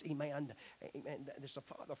works. Amen. Amen. There's the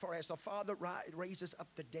Father. For as the Father raises up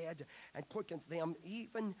the dead and quickeneth them,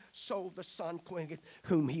 even so the Son quickeneth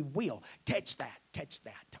whom he will. Catch that. Catch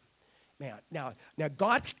that. Now,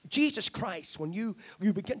 God, Jesus Christ, when you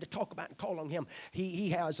begin to talk about and call on him,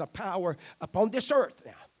 he has a power upon this earth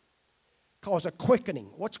now. Cause a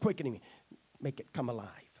quickening. What's quickening? Make it come alive.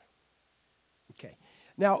 Okay.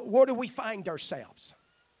 Now, where do we find ourselves?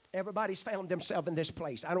 Everybody's found themselves in this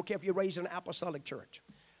place. I don't care if you're raised in an apostolic church.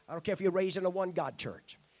 I don't care if you're raised in a one God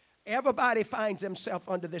church. Everybody finds themselves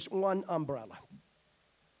under this one umbrella.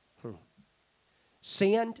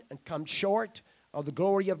 Sinned and come short of the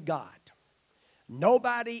glory of God.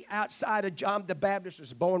 Nobody outside of John the Baptist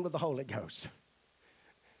was born with the Holy Ghost.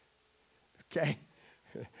 Okay?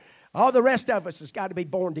 All the rest of us has got to be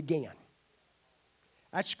born again.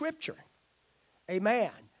 That's Scripture.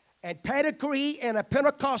 Amen. And pedigree in a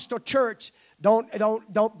Pentecostal church don't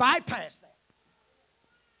bypass that.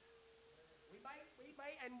 We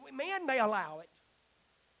may, and men may allow it.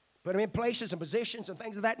 Put them in places and positions and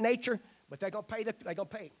things of that nature, but they're gonna pay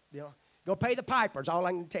go pay the pipers, all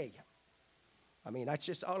I can tell you. I mean, that's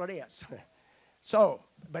just all it is. So,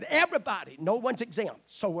 but everybody, no one's exempt.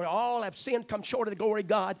 So we all have sinned, come short of the glory of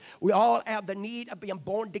God. We all have the need of being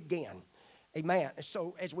born again. Amen.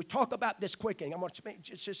 So as we talk about this quickening, I'm going to spend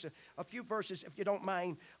just a few verses, if you don't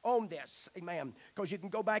mind, on this. Amen. Because you can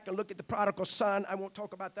go back and look at the prodigal son. I won't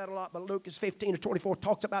talk about that a lot, but Luke 15-24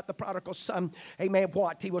 talks about the prodigal son. Amen.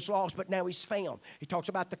 What? He was lost, but now he's found. He talks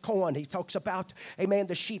about the coin. He talks about, amen,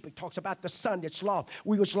 the sheep. He talks about the son that's lost.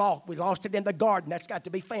 We was lost. We lost it in the garden. That's got to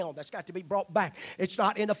be found. That's got to be brought back. It's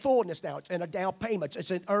not in a fullness now. It's in a down payment.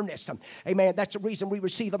 It's in earnest. Amen. That's the reason we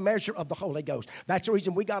receive a measure of the Holy Ghost. That's the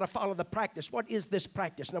reason we got to follow the practice. What is this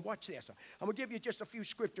practice? Now watch this. I'm going to give you just a few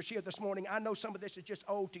scriptures here this morning. I know some of this is just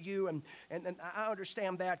old to you, and I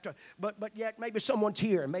understand that. But yet maybe someone's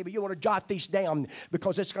here. Maybe you want to jot these down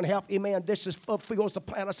because it's going to help. Amen. This fulfills the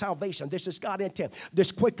plan of salvation. This is God's intent.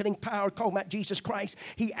 This quickening power called about Jesus Christ.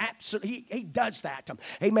 He does that.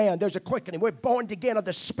 Amen. There's a quickening. We're born again of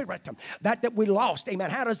the Spirit that we lost. Amen.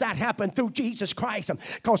 How does that happen? Through Jesus Christ.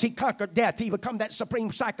 Because he conquered death. He became that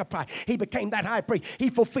supreme sacrifice. He became that high priest. He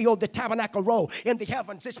fulfilled the tabernacle role in the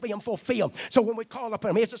heavens. It's being fulfilled. So when we call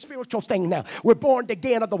upon him, it's a spiritual thing now. We're born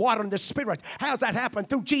again of the water and the Spirit. How's that happen?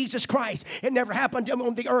 Through Jesus Christ. It never happened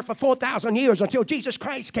on the earth for 4,000 years until Jesus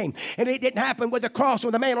Christ came. And it didn't happen with the cross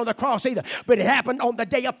or the man on the cross either. But it happened on the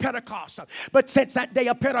day of Pentecost. But since that day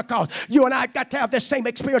of Pentecost, you and I got to have this same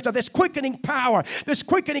experience of this quickening power, this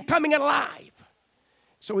quickening coming alive.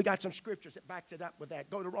 So we got some scriptures that backs it up with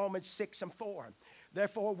that. Go to Romans 6:4.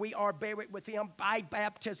 Therefore, we are buried with him by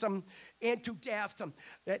baptism into death,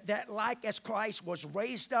 that like as Christ was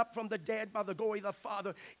raised up from the dead by the glory of the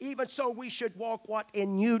Father, even so we should walk what?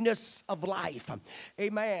 In newness of life.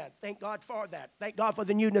 Amen. Thank God for that. Thank God for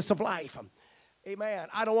the newness of life. Amen.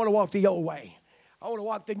 I don't want to walk the old way. I want to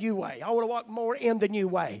walk the new way. I want to walk more in the new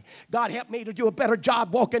way. God help me to do a better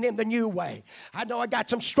job walking in the new way. I know I got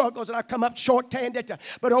some struggles and I come up short-handed,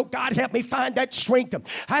 but oh, God help me find that strength.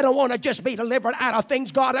 I don't want to just be delivered out of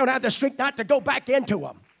things, God. I don't have the strength not to go back into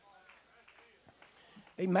them.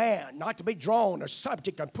 Amen. Not to be drawn or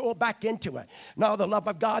subject and pulled back into it. No, the love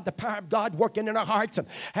of God, the power of God working in our hearts.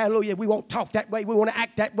 Hallelujah. We won't talk that way. We won't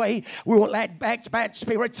act that way. We won't let bad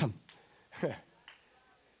spirits.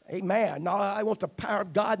 Amen. No, I want the power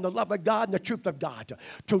of God and the love of God and the truth of God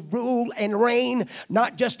to rule and reign,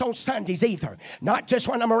 not just on Sundays either. Not just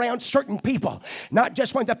when I'm around certain people. Not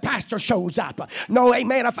just when the pastor shows up. No,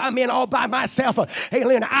 amen, if I'm in all by myself,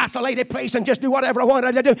 in an isolated place and just do whatever I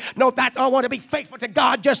wanted to do. No, that I want to be faithful to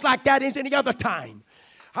God just like that is any other time.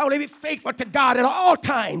 I want to be faithful to God at all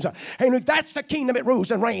times. And that's the kingdom it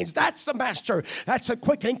rules and reigns. That's the master. That's the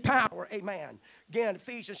quickening power. Amen. Again,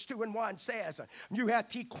 Ephesians 2:1 says, you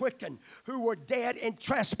hath he quickened who were dead in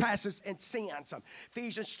trespasses and sins.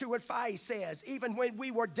 Ephesians 2:5 says, even when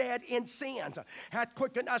we were dead in sins, hath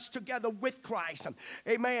quickened us together with Christ.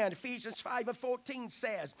 Amen. Ephesians 5:14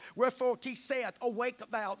 says, wherefore he saith, awake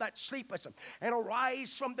thou that sleepest, and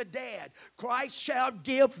arise from the dead. Christ shall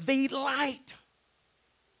give thee light.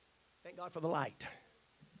 Thank God for the light.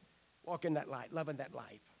 Walk in that light, loving that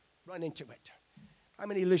life. Run into it. How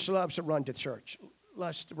many just loves to run to church?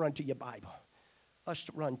 Loves to run to your Bible. Loves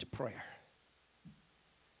to run to prayer.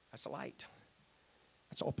 That's the light.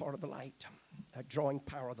 That's all part of the light. That drawing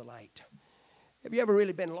power of the light. Have you ever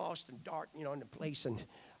really been lost and dark, in a place, and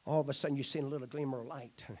all of a sudden you see a little glimmer of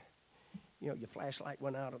light? Your flashlight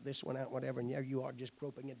went out, or this went out, whatever, and there you are just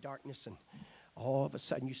groping in darkness, and all of a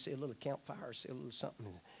sudden you see a little campfire, see a little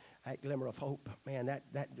something, that glimmer of hope. Man,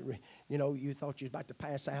 you thought you was about to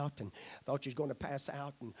pass out, and thought you was going to pass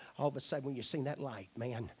out, and all of a sudden when you seen that light,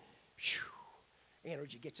 man,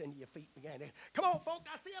 energy gets into your feet again. Come on, folks,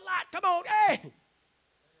 I see a light. Come on, hey!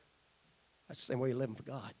 That's the same way you're living for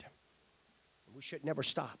God. We should never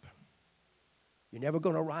stop. You're never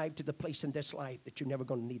going to arrive to the place in this life that you're never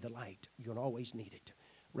going to need the light. You're going to always need it.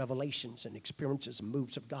 Revelations and experiences and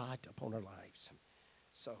moves of God upon our lives.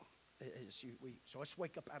 So let's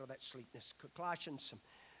wake up out of that sleepness. Colossians,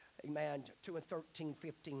 amen,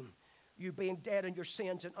 2:13-15. You being dead in your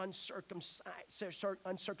sins and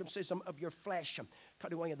uncircumcision of your flesh,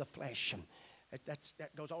 cutting away of the flesh.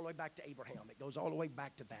 That goes all the way back to Abraham. It goes all the way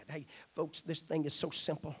back to that. Hey, folks, this thing is so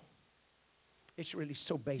simple. It's really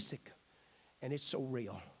so basic, and it's so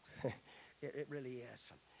real. It really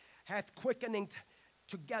is. Hath quickening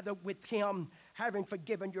together with him, having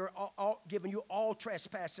forgiven given you all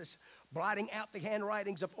trespasses, blotting out the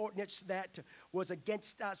handwritings of ordinance that was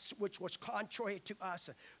against us, which was contrary to us,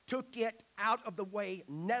 took it out of the way,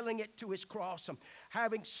 nailing it to his cross.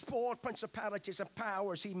 Having spoiled principalities and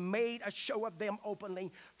powers, he made a show of them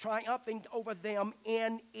openly, triumphing over them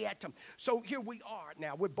in it. So here we are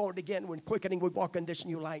now. We're born again. We're quickening. We walk in this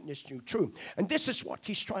new light and this new truth. And this is what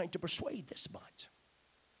he's trying to persuade this bunch.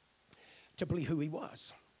 To believe who he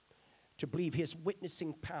was, to believe his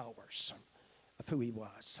witnessing powers of who he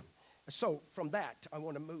was. So from that, I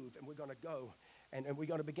want to move, and we're going to go, and we're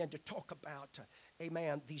going to begin to talk about,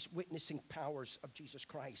 amen, these witnessing powers of Jesus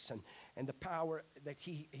Christ and the power that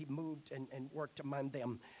he moved and worked among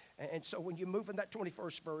them. And so when you move in that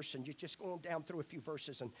 21st verse, and you're just going down through a few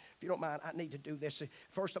verses, and if you don't mind, I need to do this.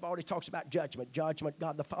 First of all, he talks about judgment. Judgment,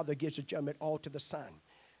 God the Father gives a judgment all to the Son.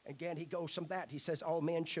 Again, he goes from that. He says, all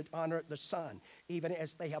men should honor the Son, even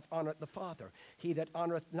as they have honored the Father. He that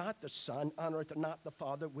honoreth not the Son, honoreth not the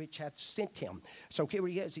Father which hath sent him. So here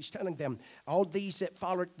he is. He's telling them, all these that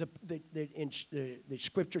followed the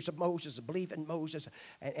scriptures of Moses, believe in Moses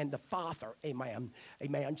and the Father, amen,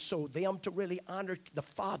 amen. So them to really honor the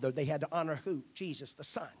Father, they had to honor who? Jesus, the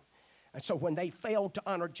Son. And so when they failed to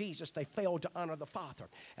honor Jesus, they failed to honor the Father.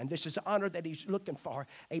 And this is the honor that he's looking for,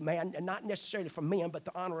 amen, and not necessarily from men, but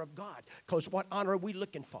the honor of God. Because what honor are we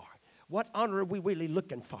looking for? What honor are we really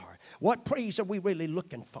looking for? What praise are we really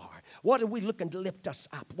looking for? What are we looking to lift us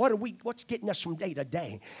up? What's getting us from day to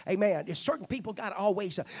day? Amen. Is certain people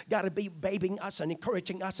always got to be babying us and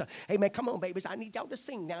encouraging us. Amen. Come on, babies. I need y'all to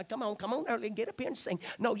sing now. Come on early and get up here and sing.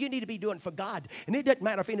 No, you need to be doing it for God. And it doesn't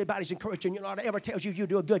matter if anybody's encouraging you or not, ever tells you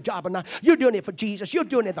do a good job or not. You're doing it for Jesus. You're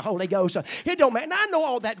doing it the Holy Ghost. It don't matter. And I know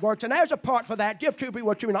all that works, and there's a part for that. Give tribute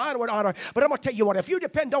what you honor what honor. But I'm going to tell you what, if you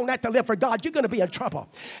depend on that to live for God, you're going to be in trouble.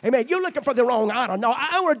 Amen. You're looking for the wrong honor. No,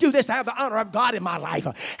 I want to do this to have the honor of God in my life.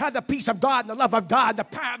 Have the peace of God and the love of God, the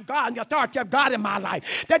power of God and the authority of God in my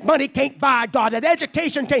life. That money can't buy God. That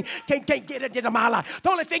education can't get it into my life. The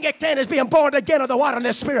only thing it can is being born again of the water and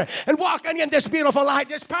the Spirit and walking in this beautiful light,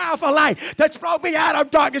 this powerful light that's brought me out of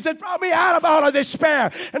darkness, that brought me out of all of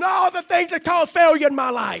despair and all the things that cause failure in my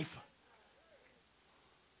life.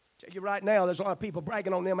 I tell you right now, there's a lot of people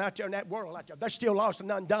bragging on them out there in that world. Out there. They're still lost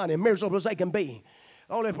and undone and miserable as they can be.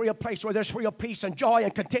 The only real place where there's real peace and joy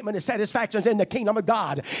and contentment and satisfaction is in the kingdom of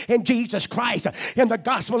God, in Jesus Christ, in the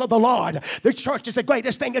gospel of the Lord. The church is the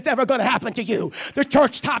greatest thing that's ever going to happen to you. The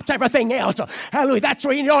church tops everything else. Hallelujah. That's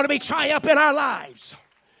where you ought to be triumph in our lives.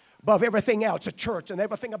 Above everything else, the church and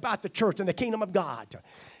everything about the church and the kingdom of God.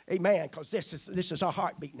 Amen. Because this is our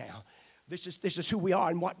heartbeat now. This is who we are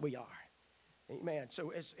and what we are. Amen.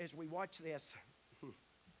 So as we watch this,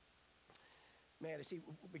 man, as he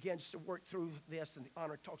begins to work through this, and the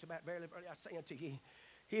honor talks about, verily, verily, I say unto you,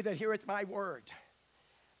 he that heareth my word,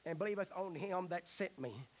 and believeth on him that sent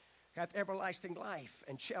me, hath everlasting life,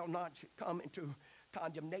 and shall not come into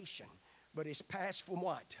condemnation, but is passed from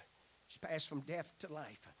what? Is passed from death to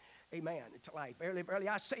life. Amen. To life. Verily, verily,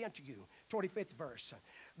 I say unto you, 25th verse,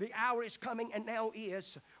 the hour is coming, and now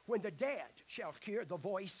is, when the dead shall hear the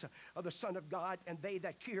voice of the Son of God, and they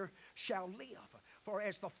that hear shall live. For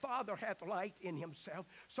as the Father hath life in himself,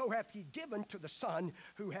 so hath he given to the Son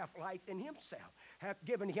who hath life in himself. hath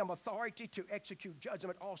given him authority to execute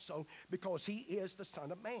judgment also, because he is the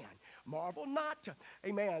Son of Man. Marvel not,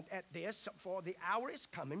 amen, at this, for the hour is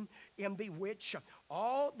coming, in the which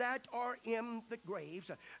all that are in the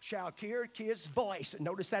graves shall hear his voice. And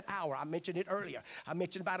notice that hour. I mentioned it earlier. I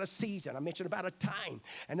mentioned about a season. I mentioned about a time,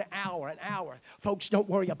 an hour. Folks, don't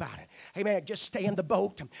worry about it. Amen. Just stay in the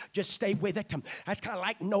boat. Just stay with it. That's kind of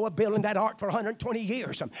like Noah building that ark for 120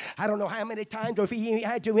 years. I don't know how many times, or if he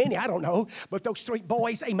had to any, I don't know. But those 3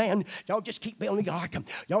 boys, amen, y'all just keep building the ark.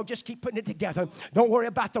 Y'all just keep putting it together. Don't worry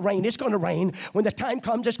about the rain. It's going to rain. When the time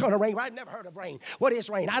comes, it's going to rain. I've never heard of rain. What is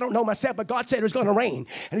rain? I don't know myself, but God said it was going to rain.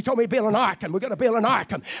 And he told me to build an ark, and we're going to build an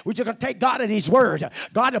ark. We're just going to take God at his word.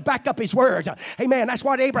 God to back up his word. Amen. That's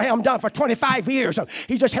what Abraham done for 25 years.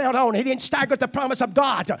 He just held on. He didn't stagger at the promise of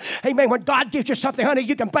God. Amen. When God gives you something, honey,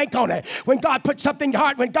 you can bank on it. When God puts something in your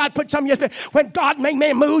heart, when God puts something in your spirit, when God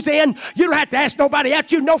moves in, you don't have to ask nobody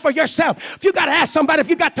else. You know for yourself. If you got to ask somebody if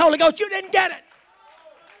you got the Holy Ghost, you didn't get it.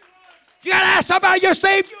 You got to ask somebody you're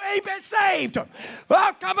saved, you ain't been saved.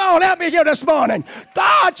 Well, come on, help me here this morning.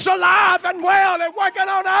 God's alive and well and working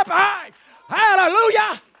on up high.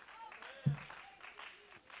 Hallelujah.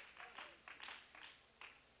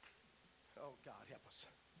 Oh, God, help us.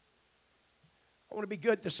 I want to be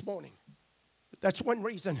good this morning. That's one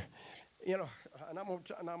reason, you know, and I'm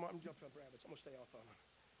jumping up rabbits. I'm going to stay off on them.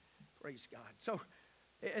 Praise God. So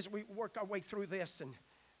as we work our way through this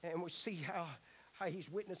and we see how he's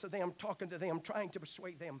witnessing them, talking to them, trying to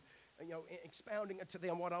persuade them, you know, expounding to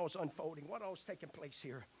them what all was unfolding, what all was taking place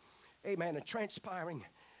here. Amen. And transpiring.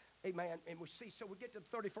 Amen. And we see, so we get to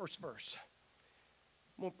the 31st verse.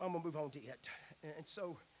 I'm going to move on to it. And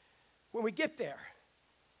so when we get there,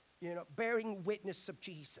 you know, bearing witness of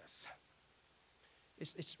Jesus.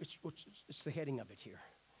 It's the heading of it here.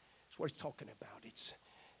 It's what he's talking about.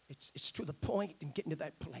 It's to the point and getting to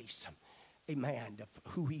that place, amen, of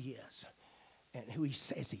who he is and who he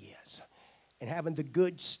says he is, and having the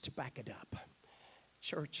goods to back it up.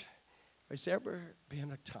 Church, has there ever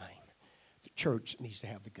been a time the church needs to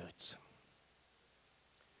have the goods?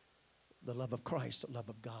 The love of Christ, the love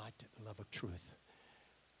of God, the love of truth,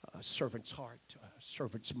 a servant's heart, a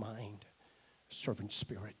servant's mind, a servant's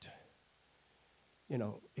spirit. You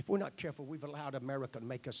know, if we're not careful, we've allowed America to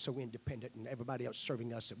make us so independent and everybody else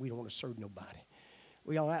serving us that we don't want to serve nobody.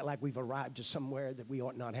 We all act like we've arrived to somewhere that we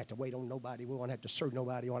ought not have to wait on nobody. We won't have to serve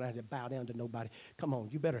nobody. We won't have to bow down to nobody. Come on,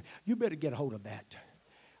 you better get a hold of that.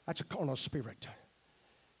 That's a carnal spirit.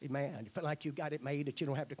 Amen. You feel like you got it made that you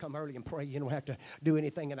don't have to come early and pray. You don't have to do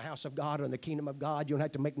anything in the house of God or in the kingdom of God. You don't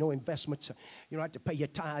have to make no investments. You don't have to pay your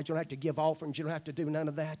tithes. You don't have to give offerings. You don't have to do none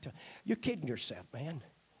of that. You're kidding yourself, man.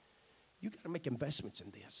 You got to make investments in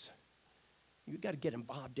this. You got to get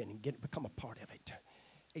involved in and become a part of it.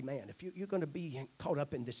 Amen. If you're going to be caught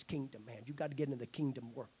up in this kingdom, man, you got to get into the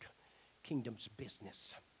kingdom work, kingdom's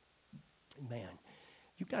business. Amen.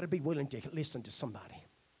 You got to be willing to listen to somebody.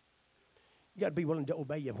 You got to be willing to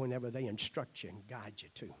obey you whenever they instruct you and guide you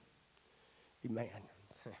to. Amen.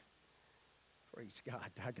 Praise God.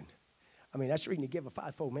 That's the reason you give a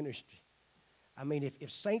fivefold ministry. I mean,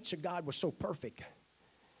 if saints of God were so perfect,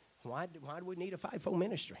 why do we need a fivefold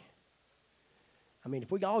ministry? I mean,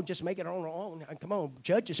 if we all just make it on our own, come on,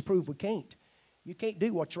 Judges prove we can't. You can't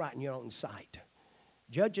do what's right in your own sight.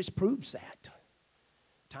 Judges proves that.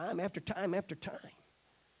 Time after time after time.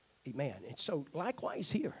 Amen. And so,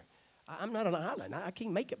 likewise here, I'm not an island. I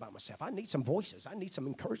can't make it by myself. I need some voices. I need some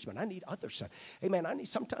encouragement. I need others. Amen. I need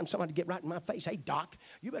sometimes somebody to get right in my face. Hey, Doc,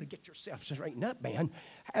 you better get yourself straightened up, man.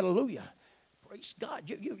 Hallelujah. Praise God.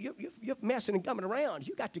 You're messing and coming around.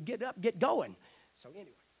 You got to get up, get going. So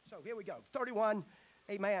anyway. So here we go. 31,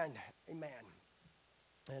 amen, amen.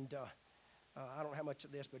 And I don't have much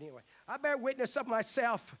of this, but anyway. I bear witness of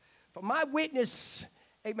myself, for my witness,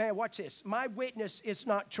 amen, watch this. My witness is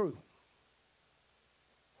not true.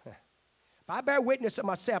 If I bear witness of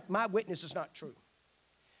myself, my witness is not true.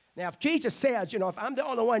 Now, if Jesus says, if I'm the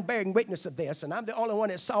only one bearing witness of this, and I'm the only one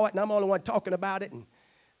that saw it, and I'm the only one talking about it, and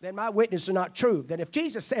then my witness is not true. Then if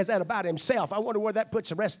Jesus says that about himself, I wonder where that puts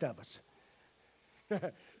the rest of us.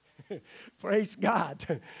 Praise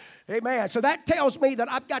God. Amen. So that tells me that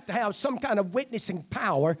I've got to have some kind of witnessing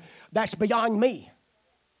power that's beyond me.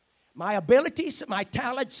 My abilities, my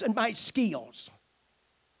talents, and my skills.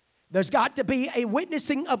 There's got to be a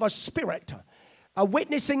witnessing of a spirit, a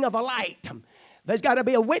witnessing of a light. There's got to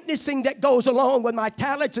be a witnessing that goes along with my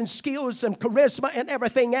talents and skills and charisma and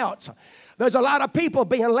everything else. There's a lot of people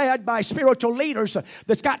being led by spiritual leaders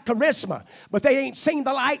that's got charisma, but they ain't seen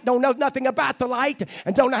the light, don't know nothing about the light,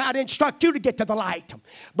 and don't know how to instruct you to get to the light.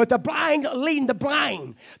 But the blind leading the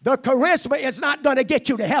blind. Their charisma is not going to get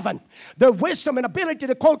you to heaven. Their wisdom and ability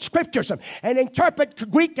to quote scriptures and interpret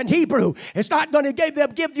Greek and Hebrew is not going to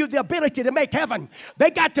give you the ability to make heaven. They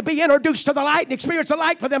got to be introduced to the light and experience the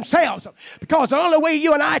light for themselves. Because the only way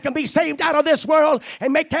you and I can be saved out of this world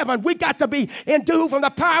and make heaven, we got to be endued from the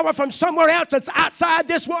power from somewhere else that's outside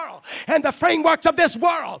this world and the frameworks of this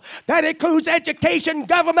world. That includes education,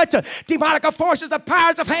 government, demonic forces, the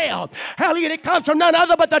powers of hell. Hallelujah, it comes from none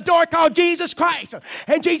other but the door called Jesus Christ.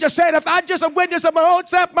 And Jesus said, if I'm just a witness of my own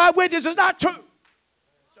self, my witness is not true.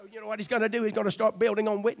 So you know what he's going to do? He's going to start building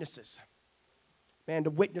on witnesses. Man,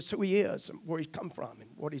 to witness who he is and where he's come from and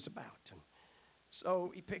what he's about. And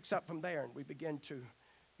so he picks up from there and we begin to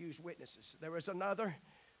use witnesses. There is another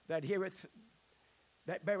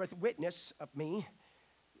that beareth witness of me,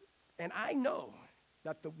 and I know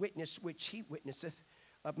that the witness which he witnesseth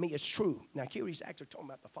of me is true. Now here he's actually talking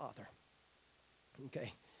about the Father.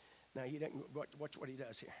 Okay. Now he didn't watch what he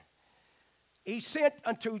does here. He sent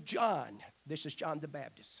unto John. This is John the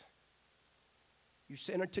Baptist. You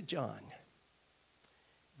sent unto John.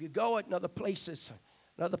 If you go at another place,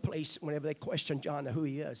 whenever they question John who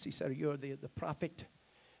he is, he said, you're the prophet.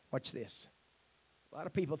 Watch this. A lot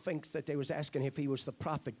of people think that they was asking if he was the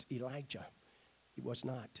prophet Elijah. He was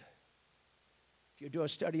not. If you do a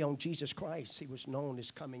study on Jesus Christ, he was known as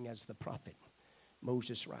coming as the prophet.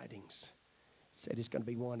 Moses' writings said he's going to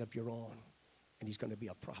be one of your own, and he's going to be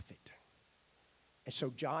a prophet. And so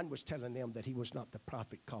John was telling them that he was not the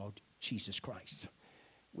prophet called Jesus Christ,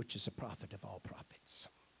 which is a prophet of all prophets.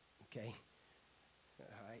 Okay?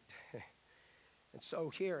 All right. And so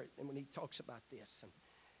here, and when he talks about this,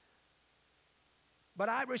 but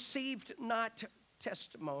I received not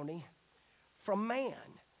testimony from man,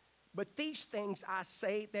 but these things I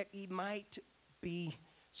say that ye might be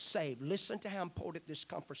saved. Listen to how important this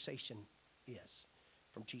conversation is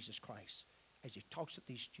from Jesus Christ as he talks to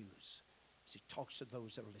these Jews, as he talks to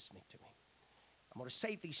those that are listening to me. I'm going to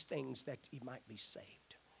say these things that ye might be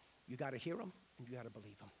saved. You got to hear them and you got to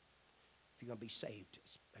believe them. If you're going to be saved,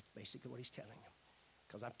 that's basically what he's telling you.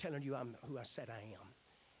 Because I'm telling you I'm who I said I am.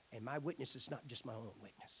 And my witness is not just my own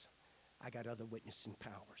witness. I got other witnessing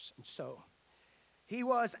powers. And so, he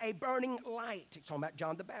was a burning light. He's talking about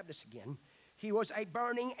John the Baptist again. He was a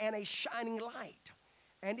burning and a shining light.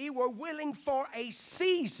 And he were willing for a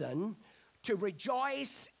season to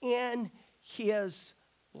rejoice in his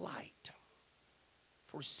light.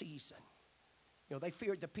 For a season. You know, they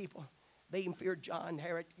feared the people. They even feared John,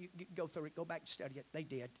 Herod. You go through it. Go back and study it. They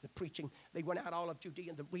did. The preaching. They went out all of Judea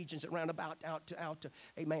and the regions around about, out,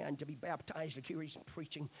 amen, to be baptized. The curious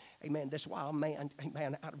preaching, amen, this wild man,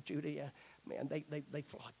 amen, out of Judea. Man, they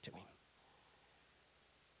flocked to him.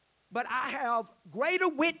 But I have greater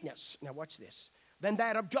witness, now watch this, than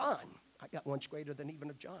that of John. I got one's greater than even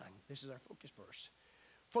of John. This is our focus verse.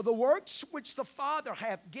 For the works which the Father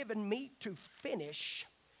hath given me to finish,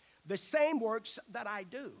 the same works that I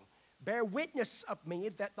do, bear witness of me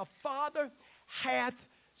that the Father hath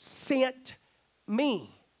sent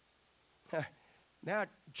me. Now,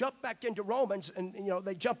 jump back into Romans, and you know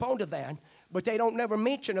they jump onto that, but they don't never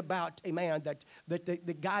mention about, amen, that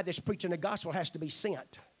the guy that's preaching the gospel has to be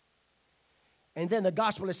sent. And then the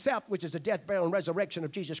gospel itself, which is the death, burial, and resurrection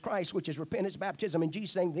of Jesus Christ, which is repentance, baptism in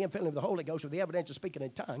Jesus' name, the infilling of the Holy Ghost with the evidence of speaking in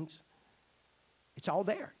tongues. It's all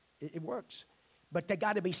there. It works. But they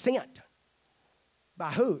got to be sent.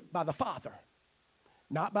 By who? By the Father.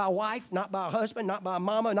 Not by a wife, not by a husband, not by a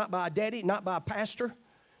mama, not by a daddy, not by a pastor.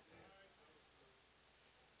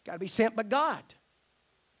 Got to be sent by God.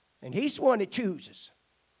 And he's the one that chooses.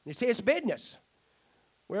 It's his business.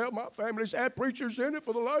 Well, my family's had preachers in it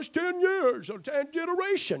for the last 10 years or 10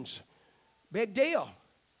 generations. Big deal.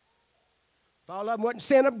 If all of them wasn't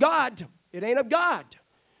sent of God, it ain't of God.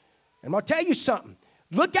 And I'm going to tell you something.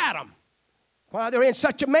 Look at them. Why they're in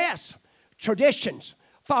such a mess. Traditions.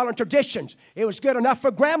 Following traditions. It was good enough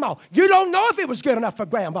for grandma. You don't know if it was good enough for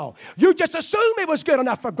grandma. You just assume it was good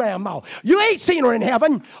enough for grandma. You ain't seen her in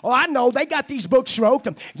heaven. Oh, I know. They got these books wrote.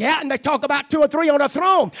 Yeah, and they talk about 2 or 3 on a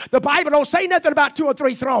throne. The Bible don't say nothing about 2 or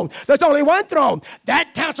 3 thrones. There's only one throne.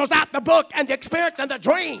 That cancels out the book and the experience and the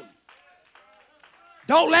dream.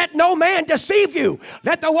 Don't let no man deceive you.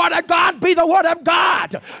 Let the word of God be the word of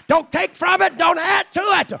God. Don't take from it. Don't add to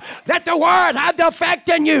it. Let the word have the effect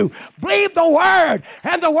in you. Believe the word,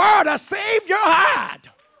 and the word will save your heart.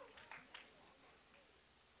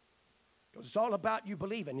 Because it's all about you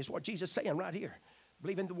believing. It's what Jesus is saying right here.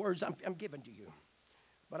 Believe in the words I'm giving to you.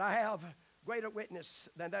 But I have greater witness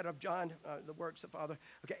than that of John, the works of the Father.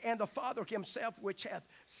 Okay, and the Father himself, which hath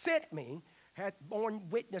sent me, hath borne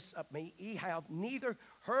witness of me. Ye have neither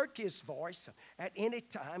heard his voice at any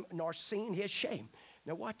time, nor seen his shame.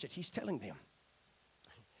 Now watch it. He's telling them.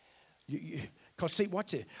 Because see,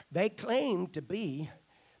 watch it. They claim to be,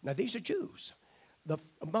 now these are Jews,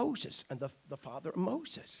 Moses and the father of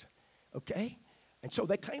Moses. Okay? And so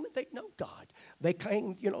they claim that they know God. They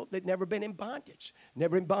claim, they've never been in bondage.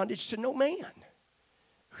 Never in bondage to no man.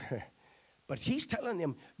 But he's telling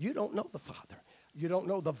them, you don't know the Father. You don't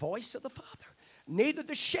know the voice of the Father. Neither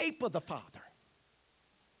the shape of the Father.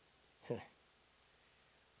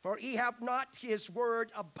 For ye have not his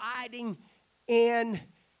word abiding in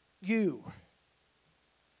you.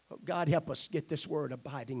 Oh, God, help us get this word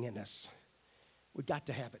abiding in us. We've got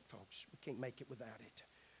to have it, folks. We can't make it without it.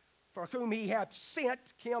 For whom he hath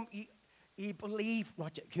sent, him ye believe.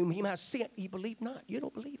 Watch it. Whom he hath sent, ye believe not. You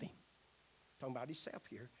don't believe him. Talking about himself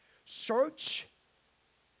here. Search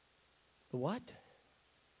the what?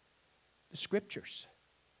 The scriptures.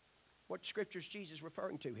 What scriptures Jesus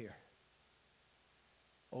referring to here?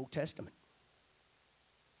 Old Testament.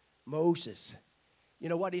 Moses. You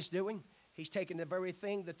know what he's doing? He's taking the very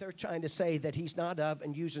thing that they're trying to say that he's not of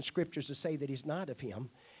and using scriptures to say that he's not of him.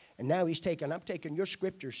 And now I'm taking your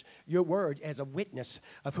scriptures, your word, as a witness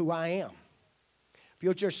of who I am. If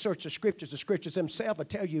you'll just search the scriptures themselves will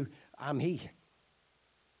tell you I'm he.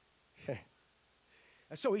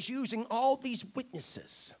 And so he's using all these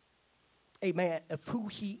witnesses, amen, of who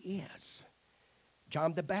he is.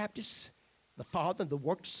 John the Baptist, the Father, the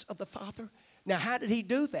works of the Father. Now, how did he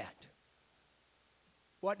do that?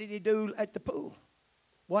 What did he do at the pool?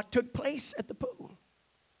 What took place at the pool?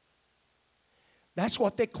 That's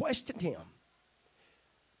what they questioned him.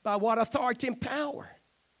 By what authority and power?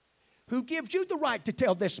 Who gives you the right to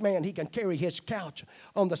tell this man he can carry his couch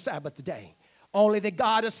on the Sabbath day? Only the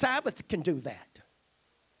God of Sabbath can do that.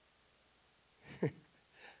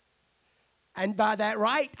 And by that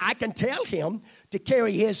right, I can tell him to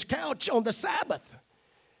carry his couch on the Sabbath.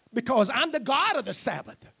 Because I'm the God of the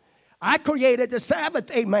Sabbath. I created the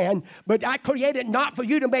Sabbath, amen, but I created not for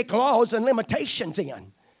you to make laws and limitations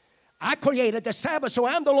in. I created the Sabbath, so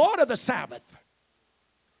I'm the Lord of the Sabbath.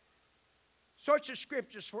 Search the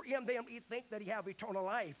scriptures, for in them ye think that ye have eternal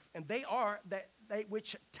life, and they are that they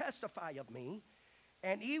which testify of me,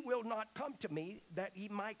 and ye will not come to me that ye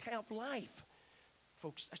might have life.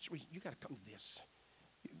 Folks, that's the reason you got to come to this.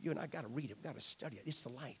 You and I got to read it. We got to study it. It's the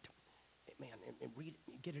light. Man, and read it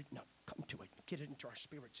and get it. No, come to it. Get it into our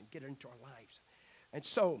spirits and get it into our lives. And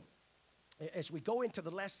so, as we go into the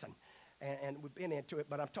lesson, and we've been into it,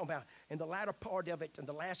 but I'm talking about in the latter part of it and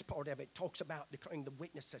the last part of it talks about declaring the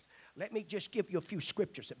witnesses. Let me just give you a few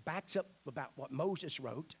scriptures that backs up about what Moses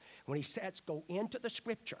wrote when he says, go into the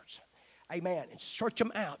scriptures. Amen. And search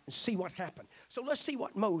them out and see what happened. So let's see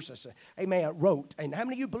what Moses, amen, wrote. And how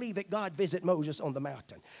many of you believe that God visited Moses on the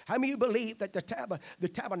mountain? How many of you believe that the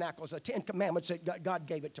tabernacles, the 10 Commandments, that God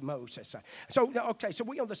gave it to Moses? So, okay, so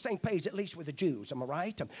we're on the same page, at least with the Jews. Am I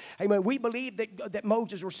right? Amen. We believe that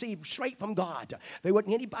Moses received straight from God. There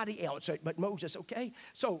wasn't anybody else but Moses, okay?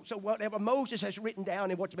 So whatever Moses has written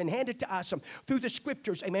down and what's been handed to us through the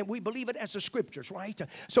scriptures, amen, we believe it as the scriptures, right?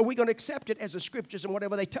 So we're going to accept it as the scriptures, and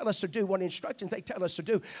whatever they tell us to do, what instructions they tell us to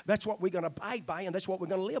do, that's what we're going to abide by, and that's what we're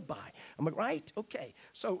going to live by. Am I right? Okay.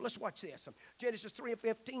 So let's watch this. Genesis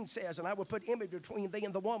 3:15 says, and I will put enmity between thee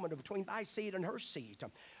and the woman, between thy seed and her seed.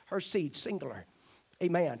 Her seed, singular.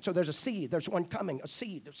 Amen. So there's a seed. There's one coming. A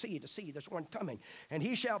seed. There's one coming. And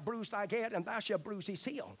he shall bruise thy head, and thou shalt bruise his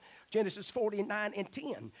heel. Genesis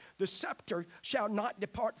 49:10. The scepter shall not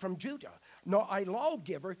depart from Judah, nor a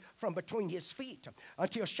lawgiver from between his feet,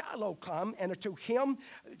 until Shiloh come, and unto him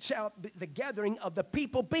shall the gathering of the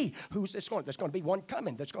people be. Who's this going? There's going to be one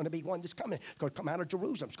coming. There's going to be one that's coming. It's going to come out of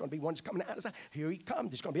Jerusalem. There's going to be one that's coming out of Zion. Here he comes.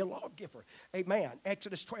 There's going to be a lawgiver. Amen.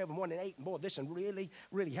 Exodus 12:1-8. And boy, this one really,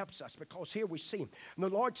 really helps us, because here we see and the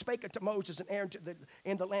Lord spake unto Moses and Aaron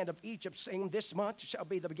in the land of Egypt, saying, this month shall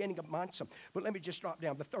be the beginning of months. But let me just drop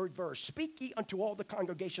down the third verse. Speak ye unto all the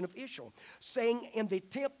congregation of Israel, saying, in the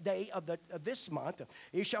 10th day of this month,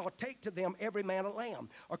 ye shall take to them every man a lamb,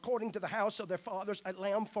 according to the house of their fathers, a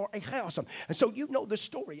lamb for a house. And so you know the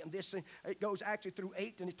story, and this it goes actually through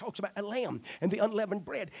 8, and it talks about a lamb and the unleavened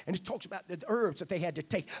bread, and it talks about the herbs that they had to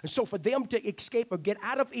take. And so for them to escape or get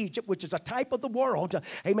out of Egypt, which is a type of the world,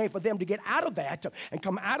 amen, for them to get out of that, and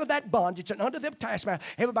come out of that bondage and under their taskmaster,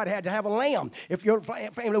 everybody had to have a lamb. If your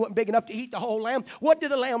family wasn't big enough to eat the whole lamb, what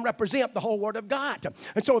did the lamb represent? The whole Word of God.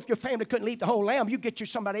 And so if your family couldn't eat the whole lamb, you get you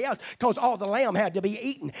somebody else, because all the lamb had to be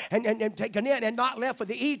eaten and taken in and not left for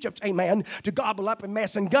the Egypts, amen, to gobble up and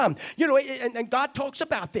mess and gum. You know, and God talks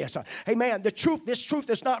about this. Amen. This truth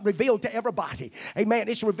is not revealed to everybody. Amen.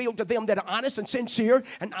 It's revealed to them that are honest and sincere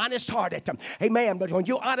and honest-hearted. Amen. But when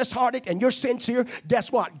you're honest-hearted and you're sincere,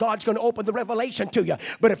 guess what? God's going to open the revelation to you.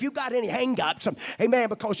 But if you got any hang-ups, amen,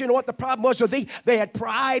 because you know what the problem was with they had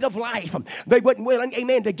pride of life. They weren't willing,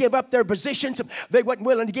 amen, to give up their positions. They weren't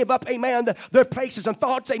willing to give up, amen, their places and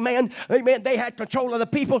thoughts, amen. Amen. They had control of the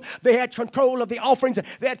people. They had control of the offerings.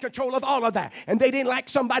 They had control of all of that. And they didn't like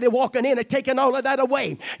somebody walking in and taking all of that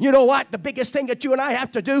away. You know what? The biggest thing that you and I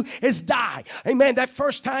have to do is die. Amen. That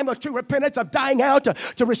first time of true repentance of dying out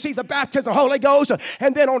to receive the baptism of the Holy Ghost,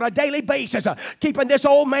 and then on a daily basis, keeping this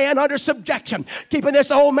old man under subjection, keeping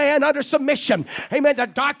this old man under submission. Amen. The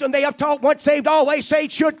doctrine they have taught, once saved, always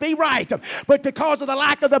saved, should be right. But because of the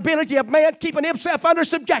lack of the ability of man keeping himself under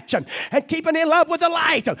subjection and keeping in love with the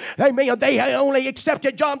light, amen, they only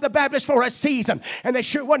accepted John the Baptist for a season, and they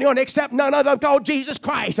sure weren't going to accept none other called Jesus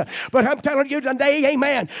Christ. But I'm telling you today,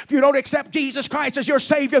 amen, if you don't accept Jesus Christ as your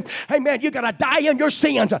Savior, amen, you got to die in your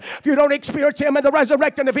sins. If you don't experience Him and the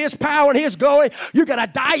resurrecting of His power and His glory, you got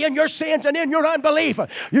to die in your sins and in your unbelief.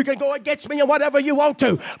 You can go against me and whatever you want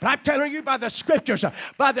to, but I'm telling you by the Scriptures,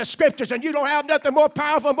 and you don't have nothing more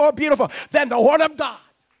powerful, more beautiful than the Word of God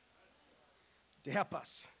to help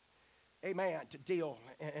us, amen, to deal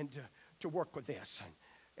and to work with this.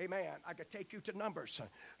 Amen. I could take you to Numbers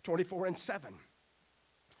 24:7.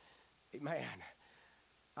 Amen.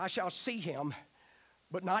 I shall see him,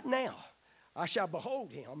 but not now. I shall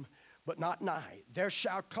behold him, but not nigh. There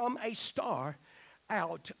shall come a star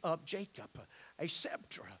out of Jacob. A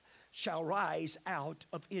scepter shall rise out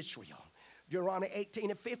of Israel. Deuteronomy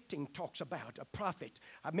 18:15 talks about a prophet.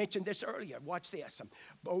 I mentioned this earlier. Watch this.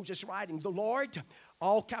 Moses writing, the Lord,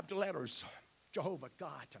 all capital letters, Jehovah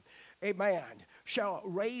God, amen, shall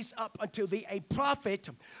raise up unto thee a prophet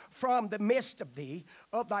from the midst of thee,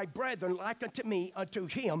 of thy brethren, like unto me, unto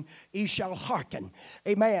him ye shall hearken.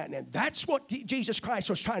 Amen. And that's what Jesus Christ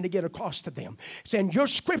was trying to get across to them. Saying, your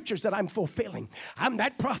scriptures that I'm fulfilling, I'm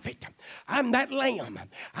that prophet, I'm that lamb,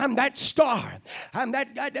 I'm that star, I'm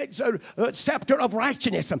that scepter of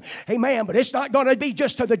righteousness. Amen. But it's not going to be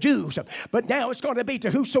just to the Jews, but now it's going to be to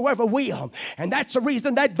whosoever will. And that's the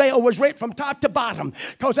reason that veil was rent from top to bottom,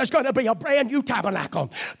 because there's going to be a brand new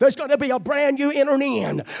tabernacle. There's going to be a brand new inner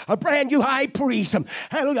in, a brand new high priest.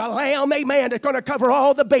 Hallelujah, lamb, amen, that's going to cover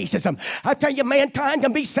all the bases. I tell you, mankind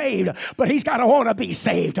can be saved, but he's got to want to be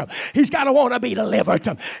saved. He's got to want to be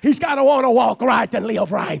delivered. He's got to want to walk right and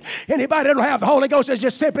live right. Anybody that don't have the Holy Ghost is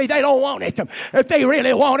just simply, they don't want it. If they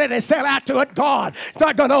really want it and sell out to it, God, it's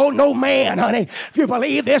not going to owe no man, honey. If you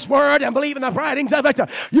believe this word and believe in the writings of it,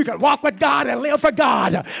 you can walk with God and live for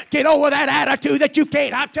God. Get over that attitude that you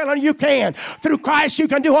can't. I'm telling you can. Through Christ you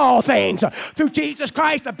can do all things. Through Jesus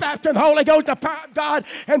Christ, the baptism of the Holy Ghost, the power of God,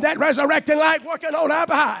 and that resurrecting light working on our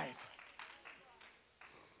behalf.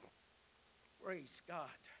 Praise God.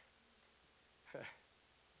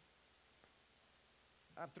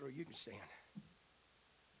 I'm through. You can stand.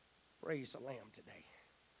 Praise the Lamb today.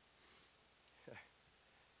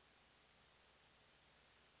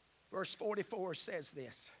 Verse 44 says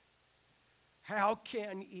this. How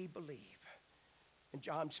can ye believe? In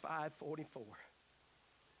John 5:44.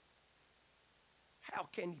 How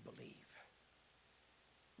can ye believe?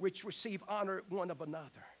 Which receive honor one of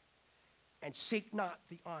another, and seek not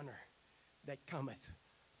the honor that cometh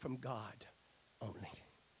from God only.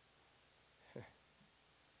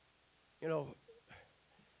 You know,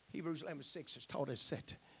 Hebrews 11:6 has taught us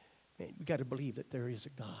that, man, we got to believe that there is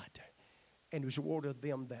a God, and His reward of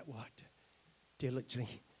them that what?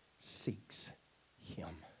 Diligently seeks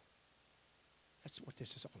Him. That's what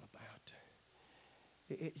this is all about.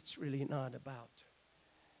 It's really not about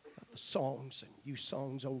the songs and new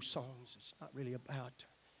songs, old songs. It's not really about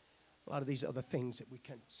a lot of these other things that we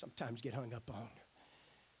can sometimes get hung up on.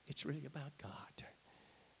 It's really about God.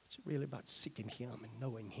 It's really about seeking Him and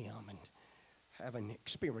knowing Him and having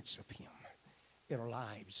experience of Him in our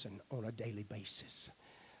lives and on a daily basis.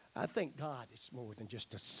 I think God is more than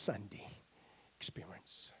just a Sunday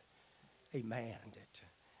experience. Amen. That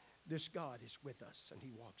this God is with us and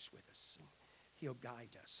He walks with us and He'll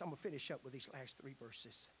guide us. I'm going to finish up with these last 3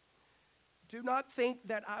 verses. Do not think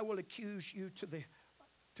that I will accuse you to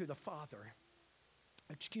the Father.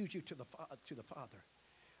 Excuse you to the Father.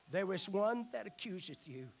 There is one that accuseth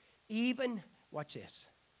you, even, watch this,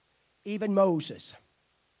 even Moses,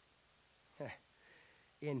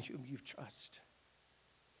 in whom you trust.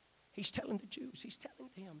 He's telling the Jews, he's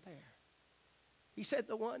telling them there. He said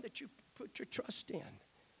the one that you put your trust in,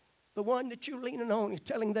 the one that you're leaning on, he's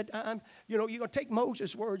telling that you're going to take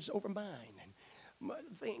Moses' words over mine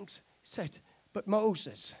and things. He said, but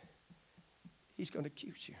Moses, he's going to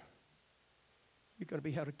accuse you. You're going to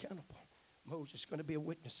be held accountable. Moses is going to be a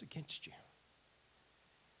witness against you.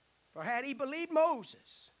 For had he believed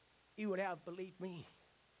Moses, he would have believed me.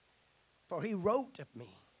 For he wrote of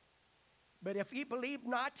me. But if he believed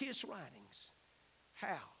not his writings,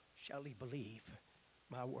 how shall he believe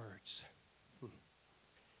my words?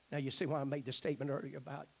 Now you see why I made the statement earlier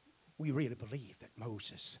about we really believe that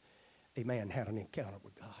Moses, a man, had an encounter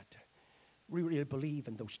with God. We really believe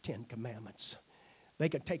in those 10 commandments. They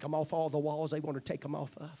can take them off all the walls they want to take them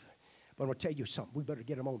off of. But I'm going to tell you something. We better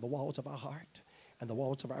get them on the walls of our heart and the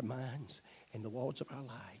walls of our minds and the walls of our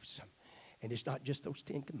lives. And it's not just those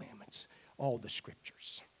 10 commandments. All the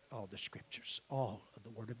scriptures, all of the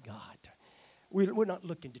Word of God. We're not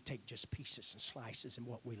looking to take just pieces and slices and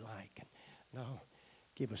what we like. No,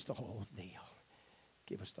 give us the whole deal.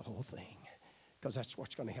 Give us the whole thing. Because that's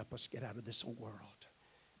what's going to help us get out of this old world.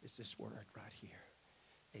 Is this Word right here.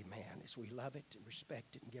 Amen. As we love it and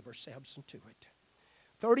respect it and give ourselves into it.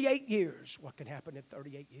 38 years. What can happen in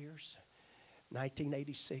 38 years?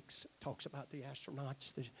 1986 talks about the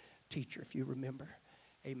astronauts, the teacher, if you remember.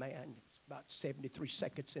 Amen. About 73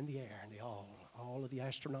 seconds in the air. And all of the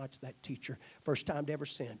astronauts, that teacher, first time ever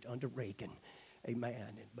sent under Reagan.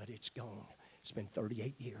 Amen. But it's gone. It's been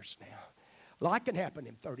 38 years now. A lot can happen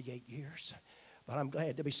in 38 years. But I'm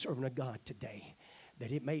glad to be serving a God today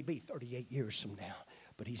that it may be 38 years from now.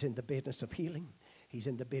 But He's in the business of healing. He's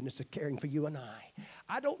in the business of caring for you and I.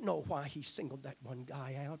 I don't know why He singled that one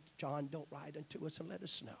guy out. John, don't write unto us and let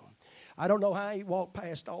us know. I don't know how He walked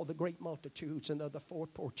past all the great multitudes and the other 4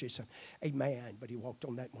 porches. Amen. But He walked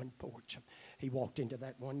on that one porch. He walked into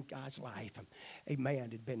that one guy's life. Amen.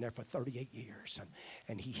 He'd been there for 38 years.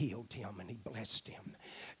 And He healed him and He blessed him.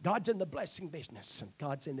 God's in the blessing business. And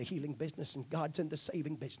God's in the healing business. And God's in the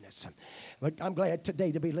saving business. But I'm glad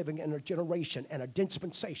today to be living in a generation and a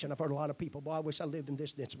dispensation. I've heard a lot of people, boy, I wish I lived in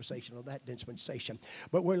this dispensation or that dispensation.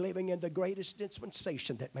 But we're living in the greatest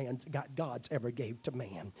dispensation that God's ever gave to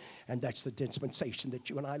man. And that's the dispensation that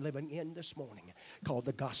you and I are living in this morning, called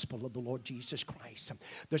the gospel of the Lord Jesus Christ.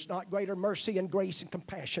 There's not greater mercy and grace and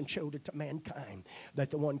compassion showed it to mankind than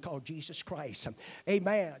the one called Jesus Christ.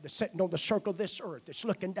 Amen. That's sitting on the circle of this earth, that's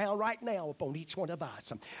looking down right now upon each one of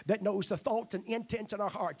us, that knows the thoughts and intents in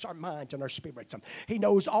our hearts, our minds, and our spirits. He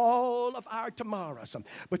knows all of our tomorrows.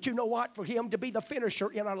 But you know what? For Him to be the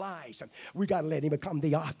finisher in our lives, we got to let Him become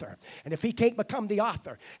the author. And if He can't become the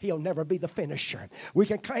author, He'll never be the finisher. We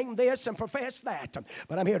can claim this and profess that,